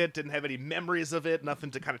interactions with it, didn't have any memories of it,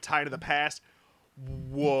 nothing to kind of tie to the past.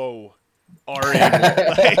 Whoa. Ari,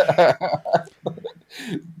 like,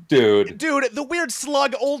 Dude. dude, the weird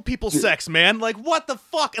slug old people sex, man. Like, what the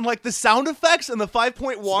fuck? And like the sound effects and the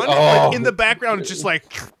 5.1 like, in the background, it's just like,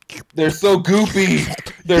 They're so goofy.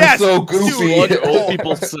 They're Yes, so dude. goofy. Blood Oh. old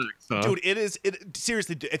people sex, huh? dude,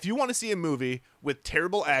 seriously, if you want to see a movie with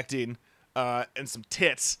terrible acting and some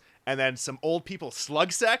tits and then some old people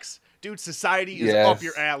slug sex, dude, Society is Yes. up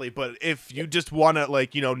your alley. But if you just want to,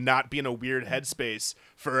 like, not be in a weird headspace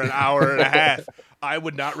for an hour and a half, I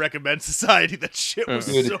would not recommend Society. That shit was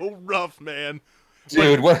Dude. so rough, man.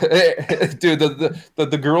 Dude, what? Dude,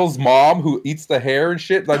 the girl's mom who eats the hair and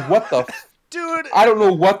shit. Like, what the? Dude, I don't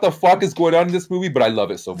know what the fuck is going on in this movie, but I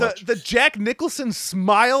love it so much. the Jack Nicholson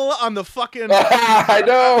smile on the fucking I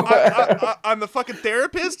know. on the fucking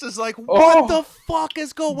therapist is like, what Oh. the fuck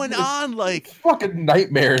is going on? Like, Fucking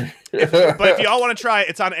nightmare. but if y'all want to try it,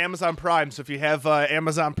 it's on Amazon Prime. So if you have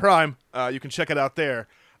Amazon Prime, you can check it out there.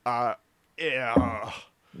 Yeah.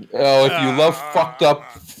 Oh, if you love fucked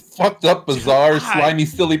up, bizarre, God. slimy,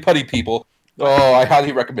 silly putty people, Oh, I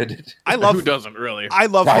highly recommend it. I love Who doesn't really? I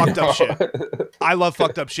love I fucked up know. shit. I love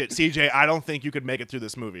fucked up shit. CJ, I don't think you could make it through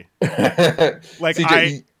this movie. Like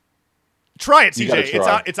CJ, try it, You gotta CJ.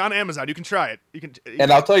 try. It's on Amazon. You can try it. You can.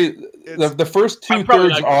 and I'll tell you, the first I'm probably 2/3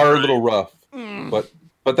 not gonna are a try little it. rough,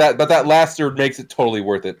 but that last third makes it totally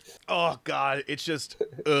worth it. Oh God, it's just.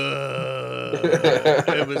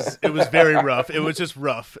 It was very rough. It was just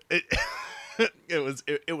rough.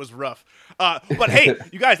 It was rough. But hey,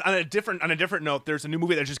 you guys, on a different note, there's a new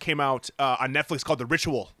movie that just came out on Netflix called The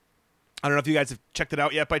Ritual. I don't know if you guys have checked it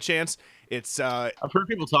out yet by chance. It's I've heard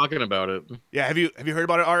people talking about it. yeah. Have you heard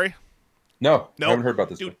about it, Ari? No, No, I haven't heard about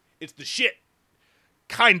this. dude. one. It's the shit.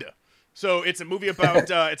 Kinda. So it's a movie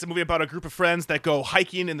about a group of friends that go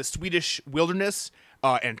hiking in the Swedish wilderness,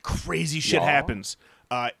 and crazy shit Yeah. happens.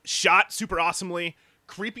 Shot super awesomely,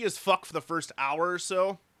 creepy as fuck for the first hour or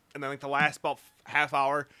so, and then like the last about half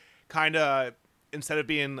hour, kind of instead of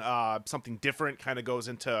being something different, kind of goes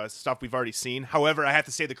into stuff we've already seen. However, I have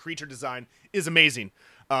to say the creature design is amazing,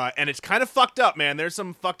 and it's kind of fucked up, man. There's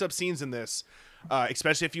some fucked up scenes in this,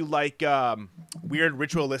 especially if you like weird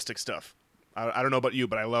ritualistic stuff. I don't know about you,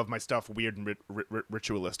 but I love my stuff weird and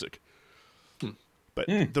ritualistic. But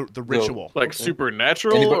the ritual, Like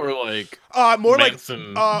supernatural Anybody- or like more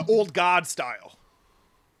Manson. like old god style.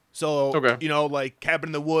 So Okay. like Cabin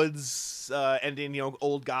in the Woods, ending,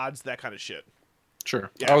 old gods, that kind of shit.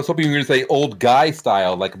 sure. I was hoping you were going to say old guy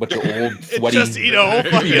style, like a bunch of old It's sweaty. just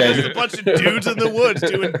fucking just a bunch of dudes in the woods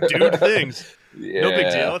doing dude things. Yeah. No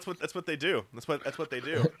big deal. That's what they do. That's what they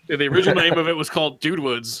do. Yeah, the original name of it was called Dude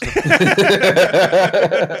Woods.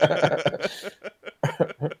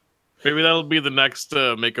 Maybe that'll be the next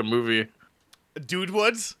make a movie. Dude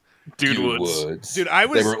Woods. Dude Dude Woods. Woods. Dude, I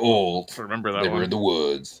was They were old. Remember that They one? were in the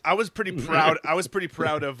woods. I was pretty proud. I was pretty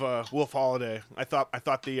proud of Wolf Holiday. I thought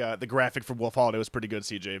the graphic for Wolf Holiday was pretty good,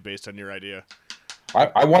 CJ, based on your idea.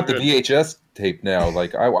 I want the Good. VHS tape now.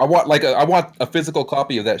 Like I want a physical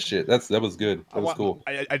copy of that shit. That was good. That was cool.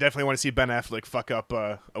 I definitely want to see Ben Affleck fuck up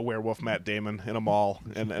a werewolf Matt Damon in a mall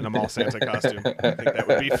in a mall Santa costume. I think that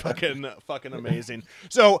would be fucking amazing.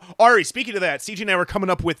 So Ari, speaking of that, CJ and I were coming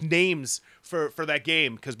up with names for that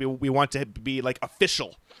game because we want to be like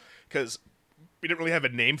official because we didn't really have a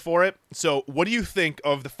name for it. So what do you think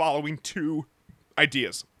of the following two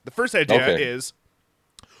ideas? The first idea Okay. is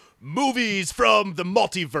movies from the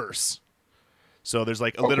multiverse. So there's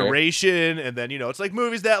like alliteration, and then it's like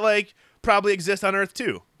movies that like probably exist on Earth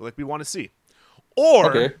too, like we want to see,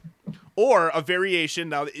 or a variation.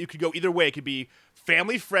 Now you could go either way. It could be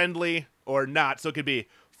family friendly or not. So it could be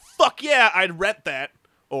fuck yeah, I'd rent that,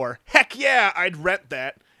 or heck yeah, I'd rent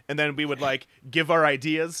that. And then we would like give our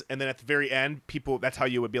ideas, and then at the very end, that's how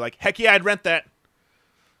you would be like, heck yeah, I'd rent that.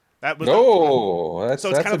 That was That's so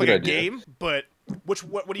it's that's kind of like good a idea. game, but what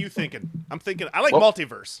are you thinking? I'm thinking I like Well-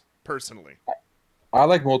 multiverse personally. I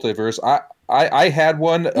like multiverse. I had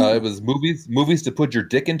one. It was movies to put your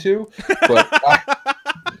dick into, but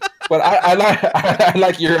I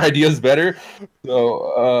like your ideas better.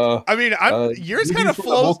 So I mean, yours movies kind of from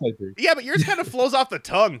the flows. multiverse. Yeah, but yours kind of flows off the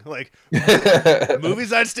tongue, like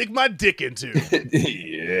movies I'd stick my dick into.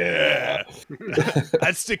 Yeah.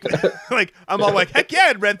 I'd stick like I'm all like, heck yeah,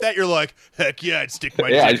 I'd rent that. You're like, heck yeah, I'd stick my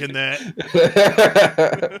Yeah, dick in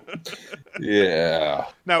that. Yeah.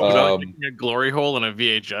 Now, Was that Um, like making a glory hole in a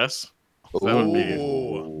VHS? That would be-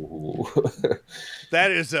 Ooh.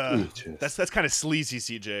 that is VHS. that's kind of sleazy,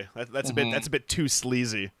 CJ. That's a bit too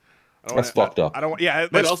sleazy. I don't That's wanna- fucked up. I don't. Yeah,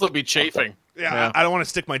 Might that's, also be chafing. yeah. I don't want to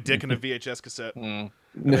stick my dick in a VHS cassette.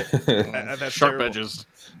 That's Sharp terrible. edges.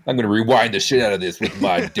 I'm gonna rewind the shit out of this with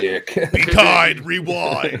my dick. Be kind,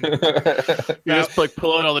 rewind. You just like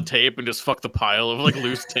pull out all the tape and just fuck the pile of like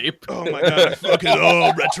loose tape. Oh my god, fucking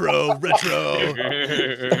retro.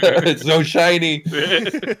 It's so shiny.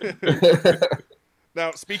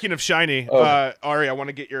 Now, speaking of shiny, Oh. Ari, I want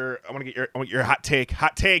to get your hot take.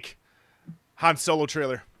 Hot take. Han Solo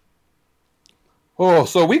trailer. Oh,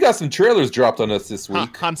 so we got some trailers dropped on us this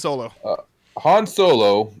week. Han Solo. Han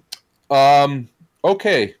Solo.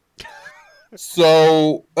 Okay.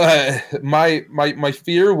 So my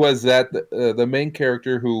fear was that the main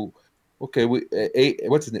character who, what's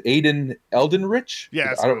his name? Aiden Eldenrich?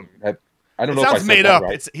 Yes. I don't It know if I sounds said made that up.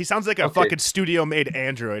 right. He sounds like a Okay. fucking studio-made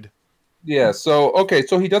android. Yeah. So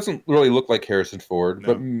he doesn't really look like Harrison Ford,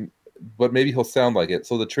 No. but maybe he'll sound like it.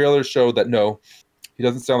 So the trailer showed that no, he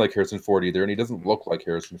doesn't sound like Harrison Ford either, and he doesn't look like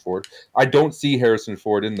Harrison Ford. I don't see Harrison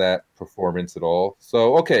Ford in that performance at all.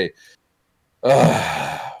 So okay,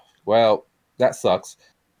 well that sucks.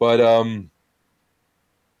 But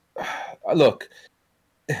look,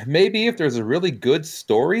 maybe if there's a really good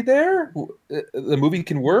story there, the movie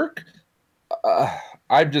can work.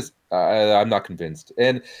 I'm not convinced.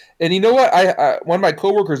 And you know what? I one of my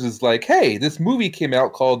coworkers is like, hey, this movie came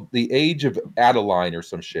out called The Age of Adeline or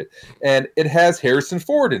some shit, and it has Harrison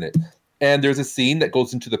Ford in it. And there's a scene that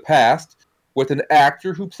goes into the past with an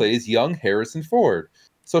actor who plays young Harrison Ford.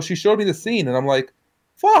 So she showed me the scene, and I'm like,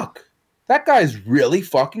 fuck. That guy's really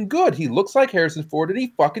fucking good. He looks like Harrison Ford, and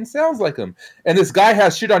he fucking sounds like him. And this guy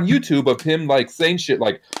has shit on YouTube of him like saying shit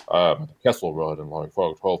like Kessel Run and like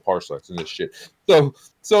 12 parsecs and this shit. So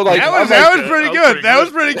like that was pretty good. That was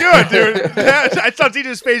pretty good, dude. I saw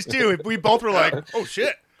TJ's face too. We both were like, oh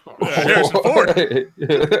shit. Harrison Ford.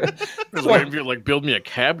 Like build me a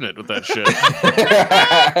cabinet with that shit.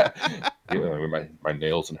 With my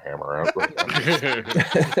nails and hammer out.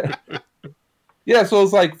 Right. Yeah, so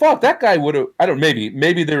it's like, fuck, that guy would have. I don't.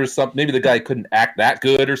 Maybe there was some. Maybe the guy couldn't act that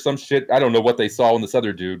good or some shit. I don't know what they saw in this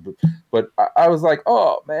other dude, but I was like,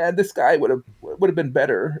 oh man, this guy would have been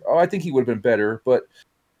better. Oh, I think he would have been better, but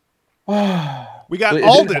we got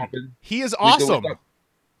Alden. He is awesome.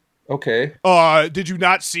 Okay. Did you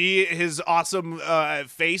not see his awesome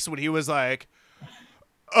face when he was like,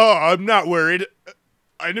 "Oh, I'm not worried.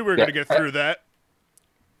 I knew we were gonna get through that."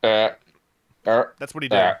 That's what he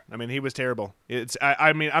did. I mean, he was terrible.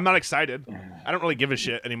 I mean, I'm not excited. I don't really give a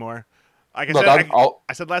shit anymore. Like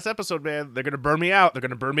I said last episode, man, they're gonna burn me out. They're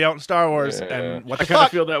gonna burn me out in Star Wars. Yeah. And what the I kind of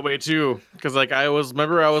fuck? feel that way too, because like I was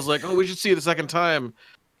like, oh, we should see it a second time.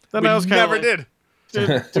 Then We I was kind of never like,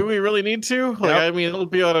 did. do we really need to? Like, Yep. I mean, it'll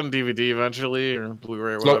be out on DVD eventually or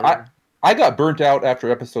Blu-ray or Look, whatever. I got burnt out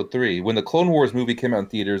after episode 3. When the Clone Wars movie came out in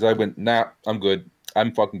theaters, I went, nah, I'm good.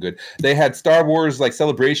 I'm fucking good. They had Star Wars like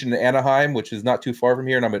Celebration in Anaheim, which is not too far from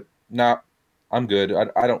here, and I went, nah, I'm good.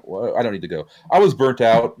 I don't need to go. I was burnt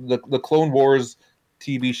out. The Clone Wars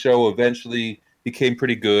TV show eventually became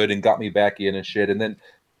pretty good and got me back in and shit. And then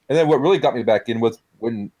what really got me back in was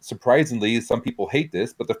when, surprisingly, some people hate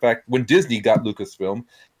this, but the fact when Disney got Lucasfilm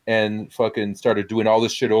and fucking started doing all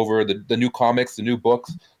this shit over the new comics, the new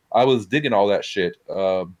books, I was digging all that shit.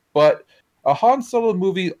 But a Han Solo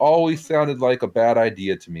movie always sounded like a bad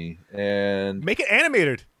idea to me. And Make it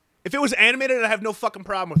animated. If it was animated, I have no fucking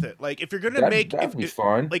problem with it. Like, if you're gonna that'd be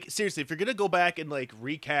fine. Like, seriously, if you're gonna go back and like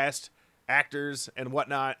recast actors and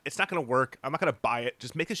whatnot, it's not gonna work. I'm not gonna buy it.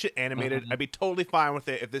 Just make this shit animated. I'd be totally fine with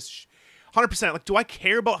it if this 100%. Like, do I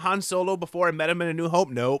care about Han Solo before I met him in A New Hope?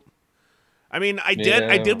 Nope. I mean, I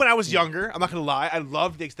did when I was younger. I'm not gonna lie. I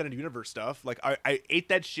loved the extended universe stuff. Like, I ate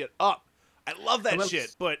that shit up. I love that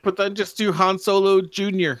shit. But then just do Han Solo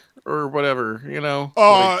Jr. or whatever, you know.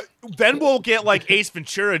 then we'll get like Ace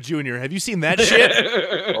Ventura Jr. Have you seen that shit?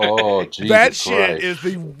 Oh, Jesus That shit Christ. is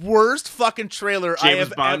the worst fucking trailer I James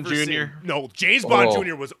have Bond ever Jr.? seen. No, James Bond Oh.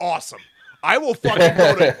 Jr. was awesome. I will fucking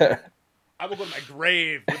go to my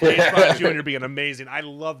grave with James Bond Jr. being amazing. I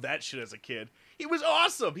loved that shit as a kid. He was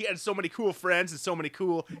awesome. He had so many cool friends and so many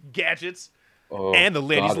cool gadgets. Oh, And the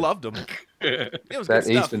ladies God. loved him. It was That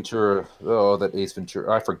good Ace stuff. Ventura. Oh, that Ace Ventura.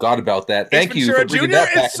 I forgot about that. Ace Thank you Ventura for bringing Jr.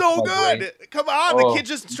 that back is so into my good. brain. Come on, Oh, the kid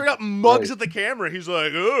just straight up mugs Christ. at the camera. He's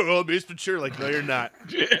like, "Oh, I'm Ace Ventura." Like, no, you're not.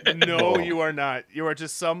 No, you are not. You are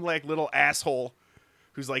just some like little asshole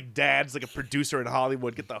who's like dad's like a producer in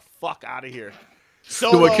Hollywood. Get the fuck out of here.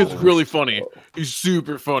 No, my kid's Solo. really funny. He's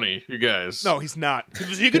super funny, you guys. No, he's not.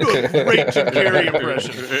 He can do a great Jim Carrey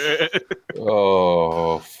impression.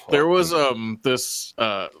 Oh, fuck. There was this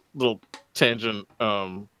little tangent,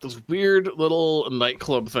 this weird little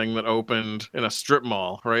nightclub thing that opened in a strip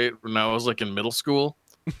mall, right? When I was like in middle school.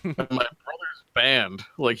 And my brother's band,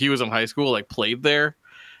 like he was in high school, like played there.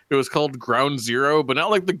 It was called Ground Zero, but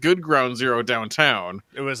not like the good Ground Zero downtown.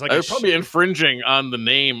 It was like They're probably infringing on the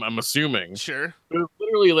name, I'm assuming. sure. It was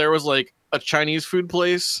literally, there was like a Chinese food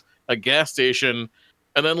place, a gas station,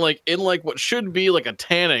 and then like in like what should be like a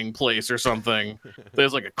tanning place or something,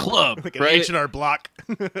 there's like a club, Like an right? H&R Block.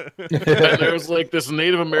 And there was like this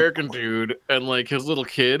Native American dude and like his little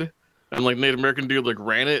kid, and like Native American dude like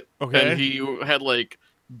ran it, Okay. and he had like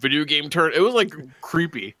video game It was like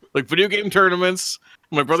creepy, like video game tournaments.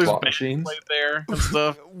 My brother's Slot band machines? played there and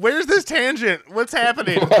stuff. Where's this tangent? What's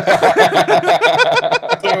happening? So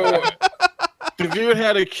the dude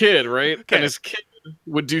had a kid, right? Okay. And his kid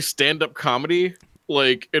would do stand-up comedy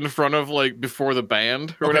like in front of like before the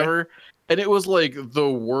band or Okay. whatever. And it was like the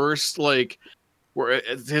worst, like where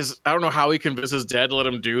I don't know how he convinced his dad to let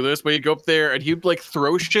him do this, but he'd go up there and he'd like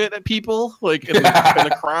throw shit at people like in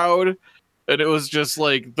the crowd. And it was just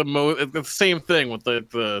like the same thing with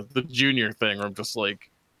the junior thing where I'm just like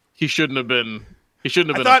he shouldn't have been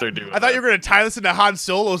up there doing I thought you were going to tie this into Han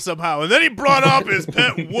Solo somehow. And then he brought up his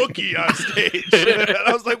pet Wookiee on stage. And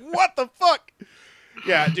I was like, what the fuck?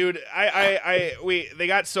 Yeah, dude. They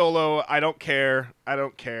got Solo. I don't care.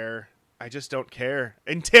 I just don't care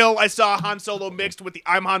until I saw Han Solo mixed with the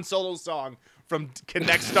 "I'm Han Solo" song from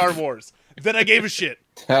Connect Star Wars. Then I gave a shit.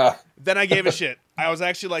 I was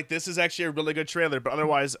actually like, this is actually a really good trailer. But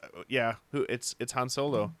otherwise, yeah, it's Han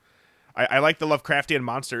Solo. I like the Lovecraftian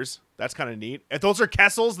monsters. That's kind of neat. If those are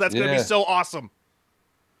Kessels, that's gonna be so awesome.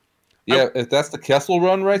 Yeah, if that's the Kessel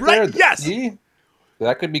run right there, yes. see?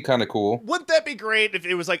 That could be kind of cool. Wouldn't that be great if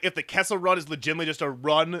it was like if the Kessel run is legitimately just a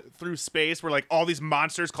run through space where like all these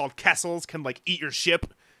monsters called Kessels can like eat your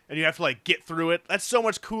ship and you have to like get through it? That's so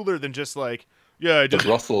much cooler than just like The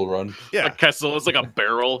Russell run. Yeah. A Kessel is like a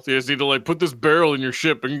barrel. So you just need to like put this barrel in your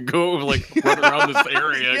ship and go like run around this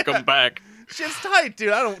area and come back. Shit's tight,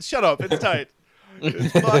 dude. Shut up. It's tight.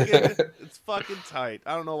 It's fucking tight.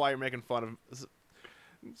 I don't know why you're making fun of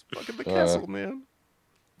it's fucking the Kessel, man.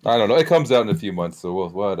 I don't know. It comes out in a few months, so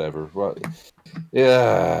whatever.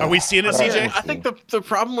 Yeah. Are we seeing it, CJ? I think the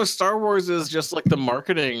problem with Star Wars is just like the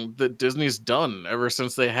marketing that Disney's done ever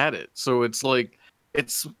since they had it. So it's like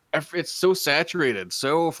it's so saturated,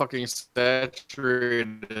 so fucking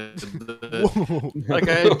saturated. Like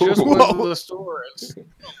I just went to the store and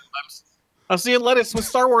I'm seeing lettuce with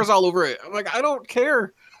Star Wars all over it. I'm like, I don't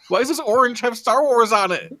care. Why does this orange have Star Wars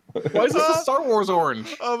on it? Why is this a Star Wars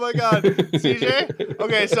orange? Oh my god, CJ.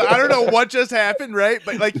 Okay, so I don't know what just happened, right?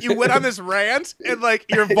 But like you went on this rant and like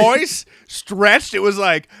your voice stretched. It was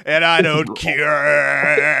like, and I don't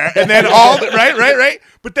care. And then right.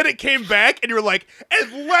 But then it came back and you were like,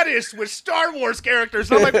 and lettuce with Star Wars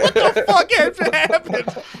characters. And I'm like, what the fuck happened?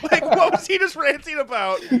 Like, what was he just ranting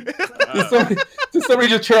about? Did somebody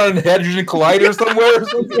just turn on a hydrogen collider somewhere or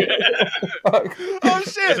something? Oh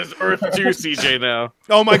shit. This is Earth 2 CJ now.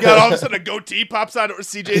 Oh my god, all of a sudden a goatee pops out of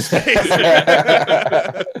CJ's face.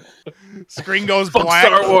 Screen goes Fuck black.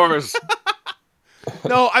 Star Wars.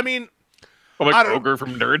 No, I mean, I'm like Ogre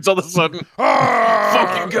from Nerds all of a sudden.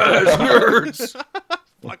 Fucking guys, nerds.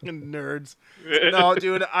 Fucking nerds. No,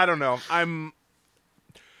 dude, I don't know.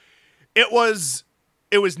 It was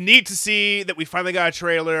neat to see that we finally got a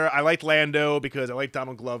trailer. I liked Lando because I like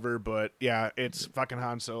Donald Glover, but yeah, it's fucking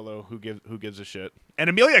Han Solo. Who gives a shit? And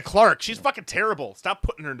Emilia Clarke, she's fucking terrible. Stop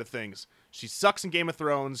putting her into things. She sucks in Game of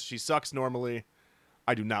Thrones. She sucks normally.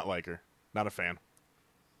 I do not like her. Not a fan.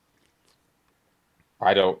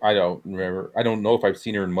 I don't remember. I don't know if I've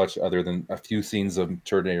seen her in much other than a few scenes of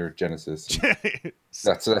Terminator Genesis.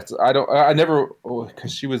 That's I never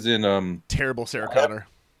because she was in terrible Sarah Connor.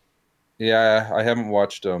 Yeah, I haven't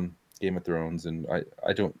watched Game of Thrones, and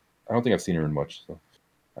I don't think I've seen her in much. So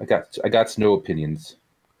I got no opinions.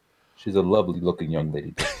 She's a lovely looking young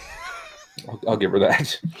lady. I'll give her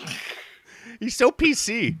that. He's so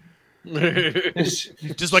PC.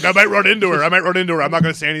 Just like I might run into her. I'm not going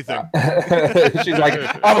to say anything. She's like,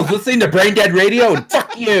 I was listening to Brain Dead Radio, and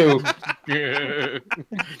fuck you. Damn,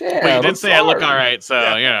 Well, you did say I look all right, so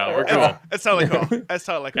we're cool. That's totally cool.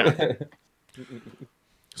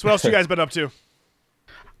 So what else you guys been up to?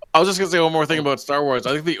 I was just gonna say one more thing about Star Wars.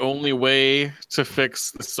 I think the only way to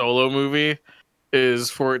fix the Solo movie is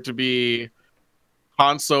for it to be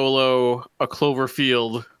Han Solo, a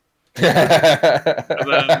Cloverfield. And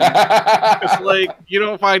then it's like you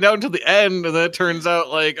don't find out until the end, and then it turns out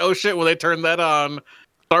like, oh shit, well they turned that on.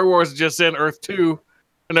 Star Wars is just in Earth 2,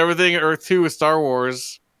 and everything in Earth 2 is Star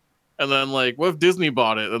Wars. And then like, what if Disney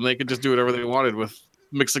bought it? Then they could just do whatever they wanted with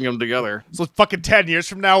mixing them together. So fucking 10 years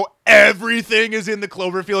from now, everything is in the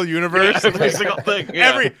Cloverfield universe. Yeah, every single thing.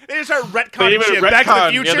 Yeah. They just start retconning shit. Back to the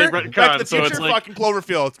Future. Back to the so Future. it's like, fucking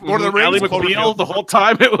Cloverfield. Lord of the Rings. Ally McBeal, Cloverfield. the whole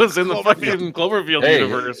time it was in the fucking Cloverfield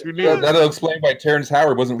universe. Who knew? That'll explain why Terrence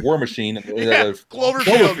Howard wasn't War Machine. Yeah,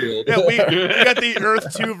 Cloverfield. Yeah, we got the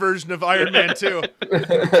Earth 2 version of Iron Man 2.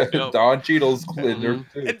 Don Cheadle's in Earth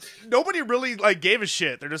 2. And nobody really like gave a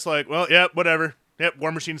shit. They're just like, well, yep, whatever. Yep,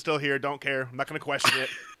 War Machine's still here. Don't care. I'm not going to question it.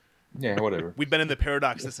 Yeah, whatever. We've been in the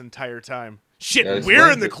paradox this entire time. Shit, Yeah, we're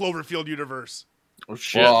right. in the Cloverfield universe. Oh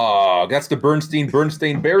shit! Oh, that's the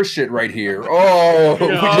Bernstein Bear shit right here. Oh, we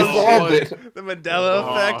just solved it. The Mandela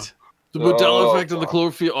effect. The Mandela effect of the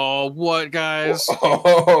Cloverfield. Oh, what, guys?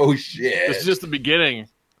 Oh shit! This is just the beginning.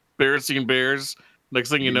 Bears seeing bears.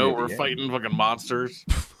 Next thing you know, Yeah, we're yeah. fighting fucking monsters.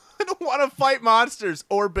 I don't want to fight monsters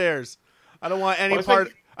or bears. I don't want any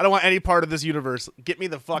part. I don't want any part of this universe. Get me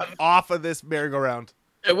the fuck off of this merry-go-round.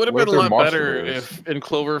 It would have What been if a they're lot better monsters? if in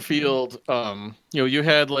Cloverfield, you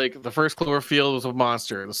had like the first Cloverfield was a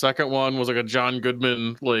monster. The second one was like a John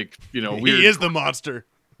Goodman, like, weird. He is the monster.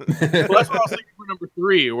 Well, that's what I was thinking for number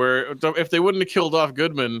 3, where if they wouldn't have killed off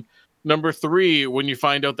Goodman, number 3, when you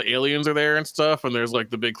find out the aliens are there and stuff, and there's like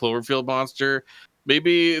the big Cloverfield monster,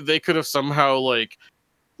 maybe they could have somehow like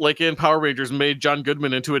like in Power Rangers, made John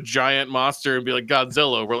Goodman into a giant monster and be like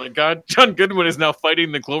Godzilla. We're like, God, John Goodman is now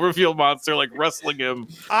fighting the Cloverfield monster, like wrestling him.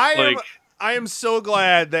 I am so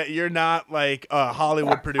glad that you're not like a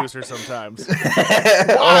Hollywood producer sometimes.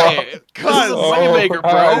 Why? This is a moneymaker, bro.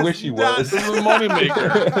 I wish he was. This is a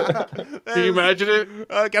moneymaker. Can you imagine it?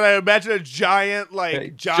 Can I imagine a giant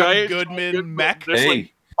like John Goodman mech? Just, Hey.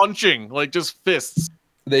 like, punching, like just fists.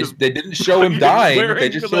 They didn't show him dying. They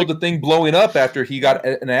just showed like- the thing blowing up after he got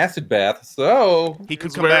an acid bath. So He could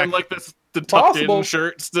He's come wearing back. like the tucked in Possible.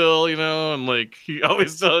 shirt still, and like he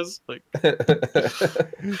always does. Like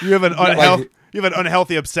You have an like-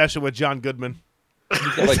 unhealthy obsession with John Goodman. he's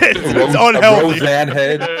got, like, It's a unhealthy. Roseanne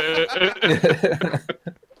head.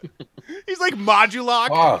 He's like Modulok,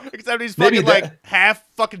 Fuck. except he's Maybe fucking that- like half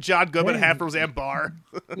fucking John Goodman, half Roseanne Barr.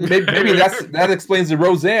 Maybe that explains the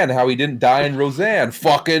Roseanne, how he didn't die in Roseanne.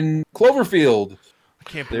 Fucking Cloverfield. I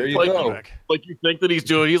can't There believe you he go. came back. like you think that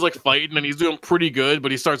he's like fighting and he's doing pretty good,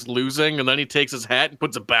 but he starts losing and then he takes his hat and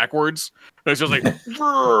puts it backwards. And it's just like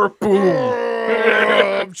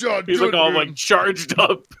boom. I'm John He's like all Goodman. like charged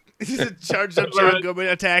up. He's a charged up John Goodman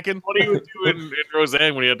attacking. What he would do in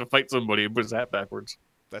Roseanne when he had to fight somebody and put his hat backwards.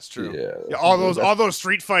 That's true. Yeah. Yeah, all those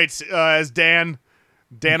street fights as Dan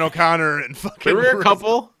O'Connor and fucking. There were a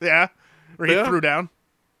couple. Yeah, where he Yeah. threw down.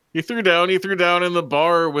 He threw down in the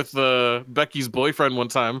bar with Becky's boyfriend one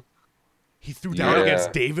time. He threw down Yeah.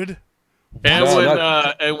 against David. And No, when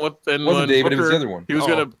not- when wasn't David, it was Booker, the other one. He was Oh.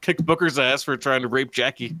 gonna kick Booker's ass for trying to rape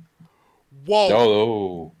Jackie. Whoa.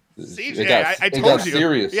 Oh, CJ, it got, I it told got you.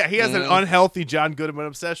 serious. Yeah, he has an unhealthy John Goodman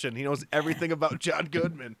obsession. He knows everything about John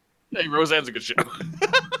Goodman. Hey, Roseanne's a good show.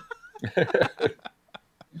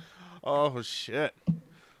 Oh shit. So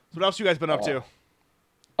what else you guys been up to?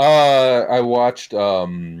 I watched so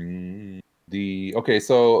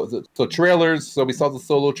trailers. So we saw the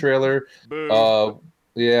Solo trailer. Boo.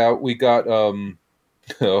 Yeah, we got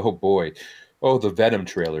oh boy. Oh, the Venom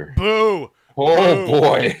trailer. Boo. Oh Boo.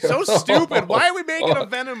 boy. So stupid. Why are we making a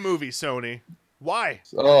Venom movie, Sony? Why?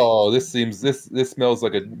 Oh, this smells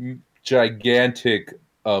like a gigantic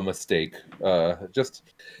mistake. Oh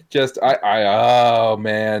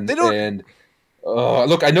man. They don't- And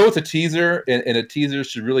look, I know it's a teaser, and a teaser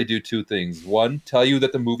should really do two things. One, tell you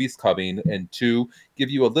that the movie's coming, and two, give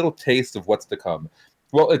you a little taste of what's to come.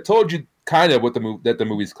 Well, it told you kind of that the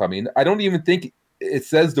movie's coming. I don't even think it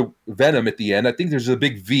says the Venom at the end. I think there's a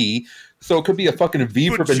big V, so it could be a fucking V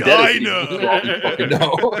for Vendetta. For all we fucking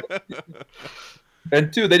know.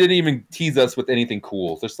 And two, they didn't even tease us with anything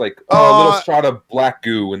cool. Just like a little shot of black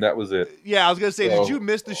goo, and that was it. Yeah, I was gonna say, So- did you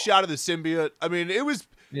miss the shot of the symbiote? I mean, it was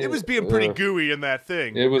being pretty gooey in that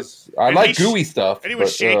thing. It was. I And like he's- gooey stuff. And he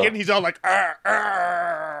was but, shaking. He's all like, "Arr,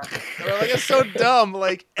 arr." And I'm like, it's so dumb.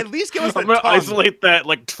 Like, at least give us the I'm gonna tongue. isolate that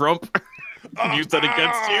like Trump and use that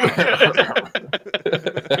against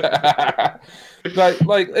you.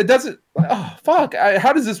 like it doesn't. Oh, fuck!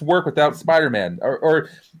 How does this work without Spider-Man? Or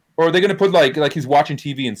are they going to put like he's watching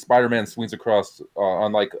TV and Spider-Man swings across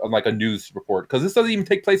on a news report? Because this doesn't even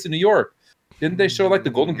take place in New York. Didn't they show like the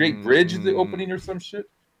Golden Gate Bridge at the opening or some shit?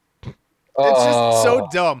 It's just so Oh.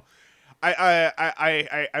 dumb.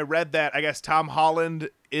 I read that I guess Tom Holland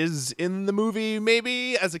is in the movie,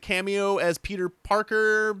 maybe as a cameo as Peter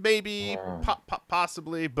Parker, maybe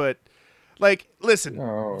possibly, but like, listen,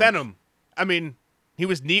 Oh. Venom. I mean, he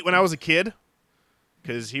was neat when I was a kid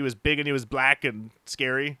because he was big and he was black and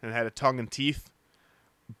scary and had a tongue and teeth,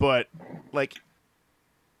 but like,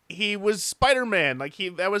 he was Spider-Man. Like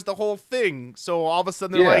that was the whole thing. So all of a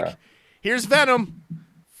sudden they're Yeah. like, "Here's Venom.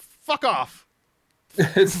 Fuck off."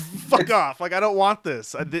 It's- Fuck off. Like, I don't want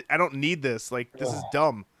this. I don't need this. Like, this is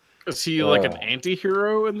dumb. Is he like an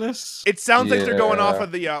anti-hero in this? It sounds like they're going off Yeah.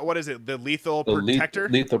 of the, what is it? The Lethal the Protector?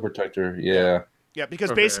 lethal protector. Yeah. Yeah,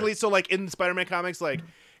 because Okay. basically, so like in Spider-Man comics, like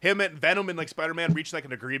him and Venom and like Spider-Man reach like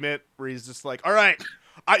an agreement where he's just like, all right,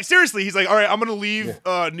 seriously, he's like, all right, I'm going to leave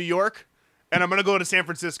New York and I'm going to go to San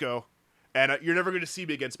Francisco and you're never going to see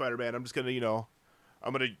me again, Spider-Man. I'm just going to,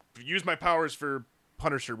 I'm going to use my powers for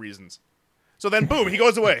Punisher reasons. So then, boom, he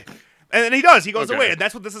goes away. And then he does. He goes Okay. away. And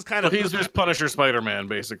that's what this is kind So of. he's just Punisher Spider-Man,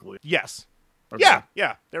 basically. Yes. Okay.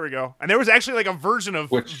 Yeah. There we go. And there was actually like a version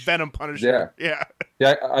of Venom Punisher. Yeah.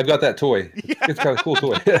 Yeah, I've got that toy. It's kind of a cool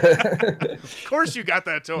toy. Of course you got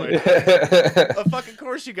that toy. Of fucking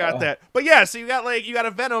course you got that. But yeah, so you got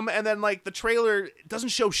a Venom, and then like the trailer doesn't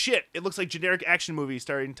show shit. It looks like generic action movie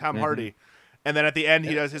starring Tom Hardy. And then at the end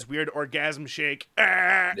he does his weird orgasm shake.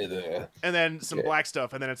 And then some black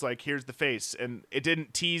stuff, and then it's like, here's the face. And it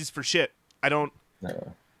didn't tease for shit. I don't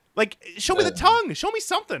No. like show me the tongue. Show me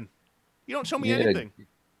something. You don't show me Yeah. anything.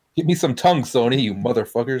 Give me some tongue, Sony, you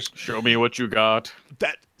motherfuckers. Show me what you got.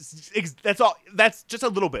 That's all. That's just a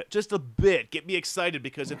little bit, just a bit. Get me excited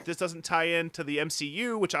because if this doesn't tie into the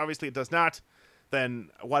MCU, which obviously it does not, then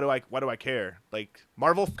why do I care? Like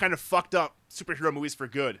Marvel kind of fucked up superhero movies for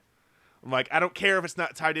good. I'm like, I don't care if it's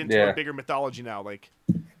not tied into a bigger mythology now. Like,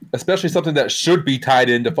 especially something that should be tied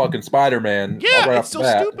into fucking Spider-Man. Yeah, right it's so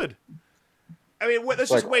stupid. I mean, let's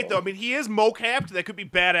just like, wait though. I mean, he is mocapped. That could be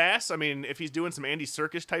badass. I mean, if he's doing some Andy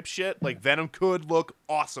Serkis type shit, like Venom could look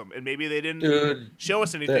awesome. And maybe they didn't show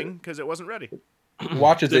us anything because it wasn't ready.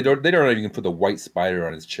 Watch it. They don't even put the white spider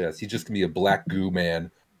on his chest. He's just gonna be a black goo man.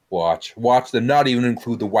 Watch them not even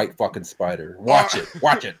include the white fucking spider. Watch it.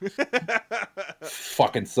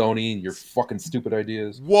 Fucking Sony and your fucking stupid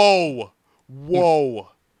ideas. Whoa,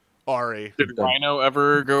 Ari. Did Rhino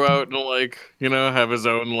ever go out and like, have his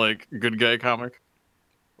own like good guy comic?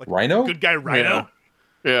 Like, Rhino? Good guy Rhino?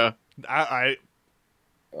 Yeah. I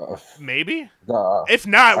maybe? If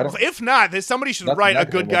If not, then somebody should Nothing write a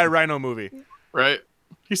happened. good guy Rhino movie. Right.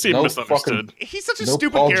 He seemed misunderstood. He's such a no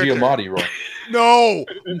stupid Paul character. Giamatti, Ron. No,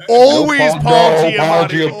 always Paul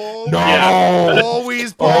Giamatti. No.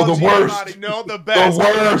 Always Paul the Giamatti. worst. No, the best. The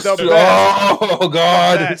worst. The best. Oh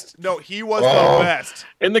God. The best. No, he was the best.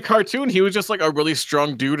 In the cartoon, he was just like a really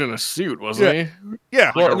strong dude in a suit, wasn't he?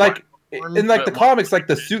 Yeah. Well, like Rhino in like the that comics, like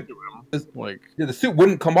the suit, Like, the suit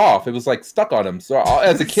wouldn't come off. It was like stuck on him. So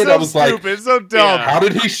as a kid, So I was stupid, so dumb. Yeah. like, "How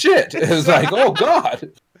did he shit?" It was like, "Oh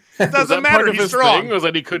God." It was doesn't that part matter. of He's his strong. thing was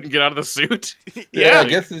that he couldn't get out of the suit? Yeah, I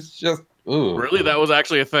guess it's just. Ooh. Really? That was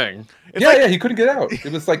actually a thing. It's Yeah, like- yeah, he couldn't get out.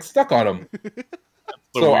 It was like stuck on him.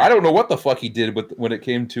 So weird. I don't know what the fuck he did when it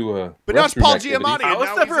came to But now it's restroom Paul activities. Giamatti. I was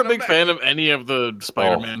now never he's a big mech. fan of any of the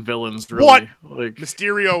Spider-Man villains, really. What? Like,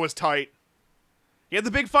 Mysterio was tight. He had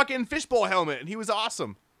the big fucking fishbowl helmet, and he was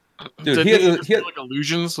awesome. Dude, did he had, just he had do, like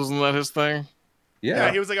illusions? Wasn't that his thing?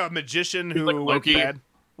 Yeah, he was like a magician who like went Loki. bad.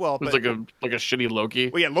 Well, It was but, like a shitty Loki.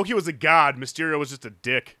 well, yeah, Loki was a god. Mysterio was just a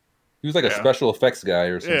dick. he was like a Yeah. special effects guy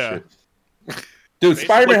or some Yeah. shit. Dude,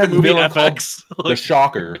 Spider-Man Like has the a movie villain called FX. the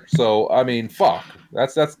Shocker. So I mean, fuck.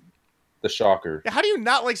 That's the Shocker. Yeah, how do you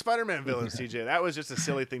not like Spider-Man villains, CJ? That was just a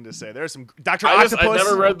silly thing to say. There's some Dr. I Octopus.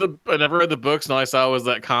 never read the books, and all I saw was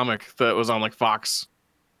that comic that was on like Fox.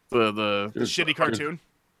 The the shitty cartoon.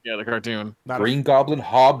 the cartoon. Not Green Goblin,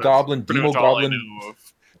 Hobgoblin, Pretty Demo much all I Goblin, knew of.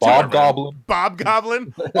 Bob Spider-Man. Goblin. Bob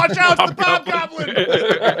Goblin. Watch out, the Bob Bob Goblin.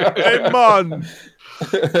 Hey, man.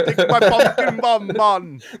 Take my pumpkin bomb,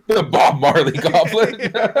 man. The Bob Marley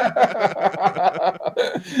Goblin.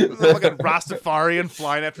 This is a fucking Rastafarian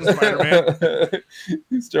flying after Spider-Man.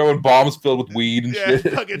 He's throwing bombs filled with weed and Yeah,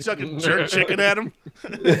 shit. fucking chucking jerk chicken at him.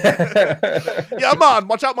 Yeah, man.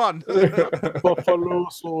 Watch out, man. Buffalo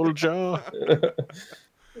Soldier.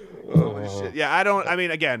 Holy shit. Yeah, I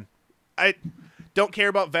mean, again, I don't care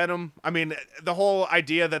about Venom. I mean, the whole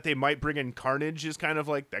idea that they might bring in Carnage is kind of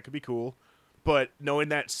like, that could be cool. But knowing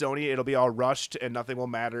that Sony, it'll be all rushed and nothing will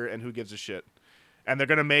matter and who gives a shit. And they're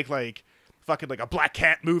going to make like fucking like a Black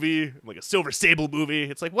Cat movie, like a Silver Sable movie.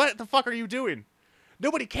 It's like, what the fuck are you doing?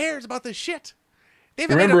 Nobody cares about this shit. They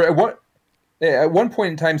haven't Remember, made at one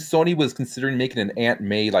point in time, Sony was considering making an Aunt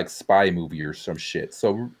May like spy movie or some shit.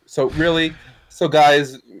 So really,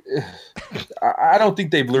 guys, I don't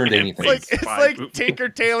think they've learned anything. it's like Tinker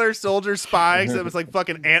Tailor Soldier Spy, except it's like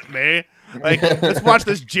fucking Aunt May. Like, let's watch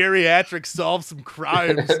this geriatric solve some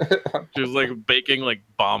crimes. She was like baking like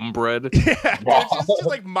bomb bread. Yeah, it's just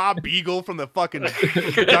like Ma Beagle from the fucking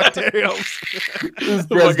DuckTales. This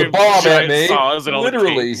bread's the Fucking bomb, Aunt giant May. saws and all the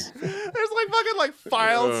Literally. cakes. There's like fucking like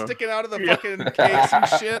files sticking out of the fucking cakes and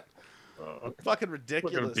shit. Fucking Fucking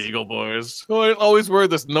ridiculous. Beagle Boys. Oh, I always wear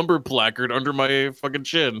this number placard under my fucking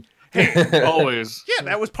chin. Always. Yeah,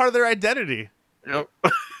 that was part of their identity. Yep.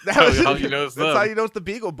 That How- was, how you know it's that's them. how you know it's the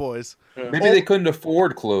Beagle Boys. Maybe they couldn't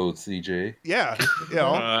afford clothes, CJ. Yeah, you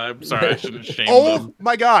know. I'm sorry, I shouldn't shame Oh them.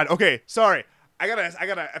 my god. Okay, sorry. I gotta.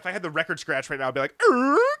 If I had the record scratch right now, I'd be like,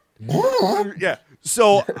 yeah.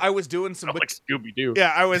 So I was doing some. I'm like Scooby Doo.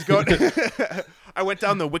 Yeah, I was going. I went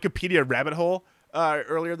down the Wikipedia rabbit hole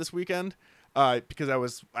earlier this weekend because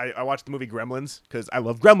I watched the movie Gremlins because I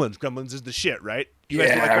love Gremlins. Gremlins is the shit, right? You guys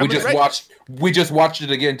like Yeah, Gremlins, we just watched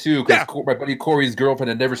it again too because Yeah. my buddy Corey's girlfriend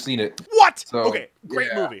had never seen it. What? So, Okay, great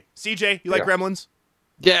yeah. movie. CJ, you like Yeah. Gremlins?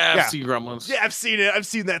 Yeah, I've Yeah. seen Gremlins. Yeah, I've seen it. I've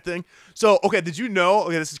seen that thing. So, okay, did you know?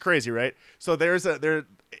 Okay, this is crazy, right? So there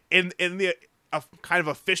in the kind of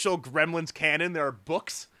official Gremlins canon, there are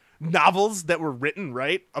books, novels that were written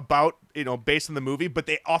right about based on the movie, but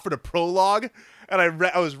they offered a prologue, and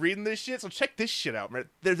I was reading this shit. So check this shit out, man.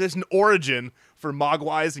 There's an origin for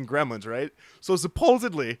Mogwais and Gremlins, right? So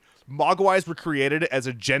supposedly, Mogwais were created as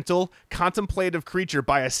a gentle, contemplative creature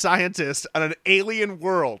by a scientist on an alien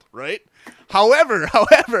world, right? However,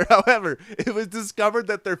 it was discovered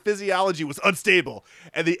that their physiology was unstable,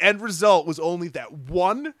 and the end result was only that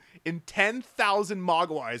 1 in 10,000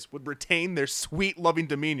 Mogwais would retain their sweet, loving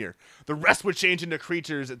demeanor. The rest would change into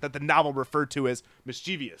creatures that the novel referred to as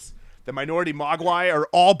mischievous. The minority Mogwai are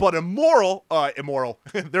all but immoral.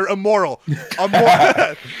 They're immoral.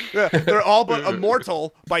 They're all but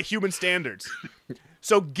immortal by human standards.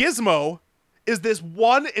 So Gizmo is this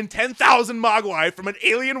 1 in 10,000 Mogwai from an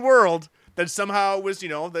alien world that somehow was,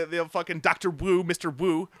 the fucking Dr. Wu, Mr.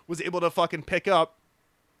 Wu, was able to fucking pick up.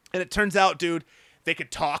 And it turns out, dude, they could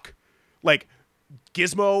talk. Like,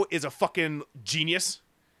 Gizmo is a fucking genius.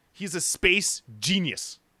 He's a space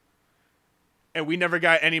genius. And we never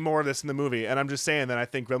got any more of this in the movie. And I'm just saying that I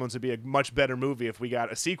think Gremlins would be a much better movie if we got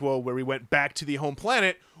a sequel where we went back to the home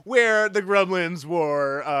planet where the Gremlins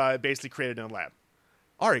were basically created in a lab.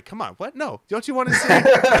 Ari, come on. What? No. Don't you want to see?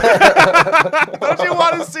 Don't you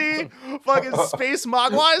want to see fucking space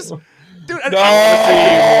Mogwais? Dude,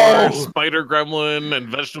 Spider Gremlin and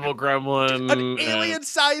Vegetable Gremlin. An alien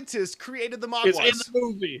scientist created the Mogwais. It's in the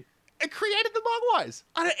movie. And created the Mogwais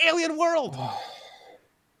on an alien world.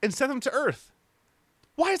 And sent them to Earth.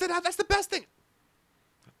 Why is that not? That's the best thing.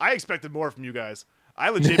 I expected more from you guys. I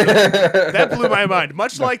legitimately, that blew my mind.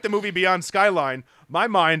 Much like the movie Beyond Skyline, my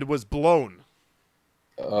mind was blown.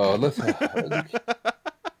 Listen.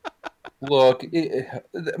 Look,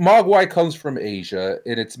 Mogwai comes from Asia,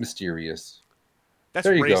 and it's mysterious. That's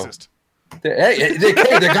there you racist. Go. Hey,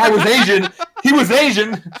 the guy was Asian. He was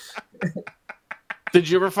Asian. Did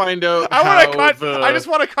you ever find out? I just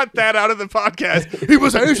want to cut that out of the podcast. He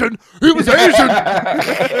was Asian. He was Asian.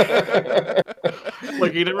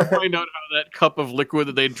 Like, you never find out how that cup of liquid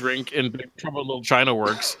that they drink in Big Trouble in Little China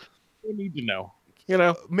works. You need to know.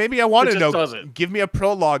 Maybe I want to know. Doesn't. Give me a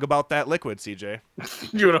prologue about that liquid, CJ.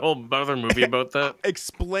 You want a whole other movie about that?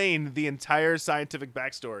 Explain the entire scientific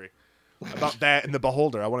backstory about that and the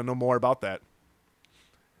Beholder. I want to know more about that.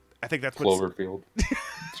 I think that's what Cloverfield.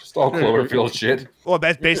 Just all Cloverfield shit. Well,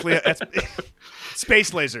 that's basically that's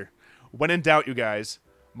space laser. When in doubt, you guys,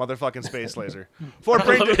 motherfucking space laser. I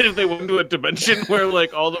love it if they went into a dimension where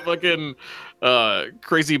like all the fucking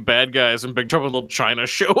crazy bad guys in Big Trouble in Little China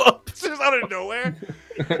show up. Just out of nowhere.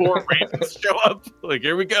 4 raisins show up. Like,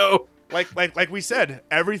 here we go. Like we said,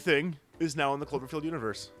 everything is now in the Cloverfield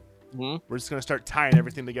universe. Mm-hmm. We're just gonna start tying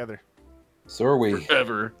everything together. So are we.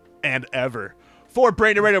 Forever and ever. For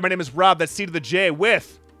Brain Radio, my name is Rob. That's C to the J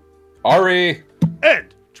with Ari.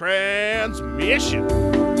 And transmission.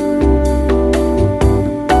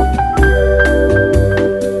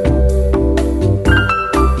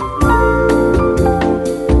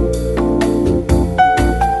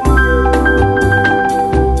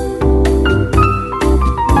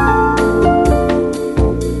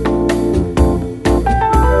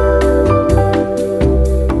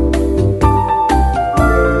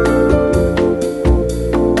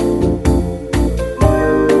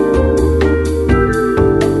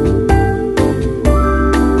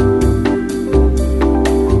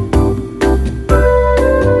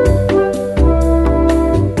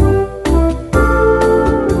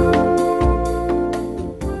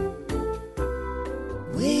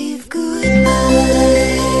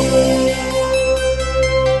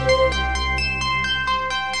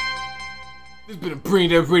 Brain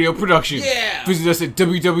Dead Radio production. Yeah! Visit us at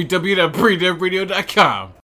www.braindeadradio.com.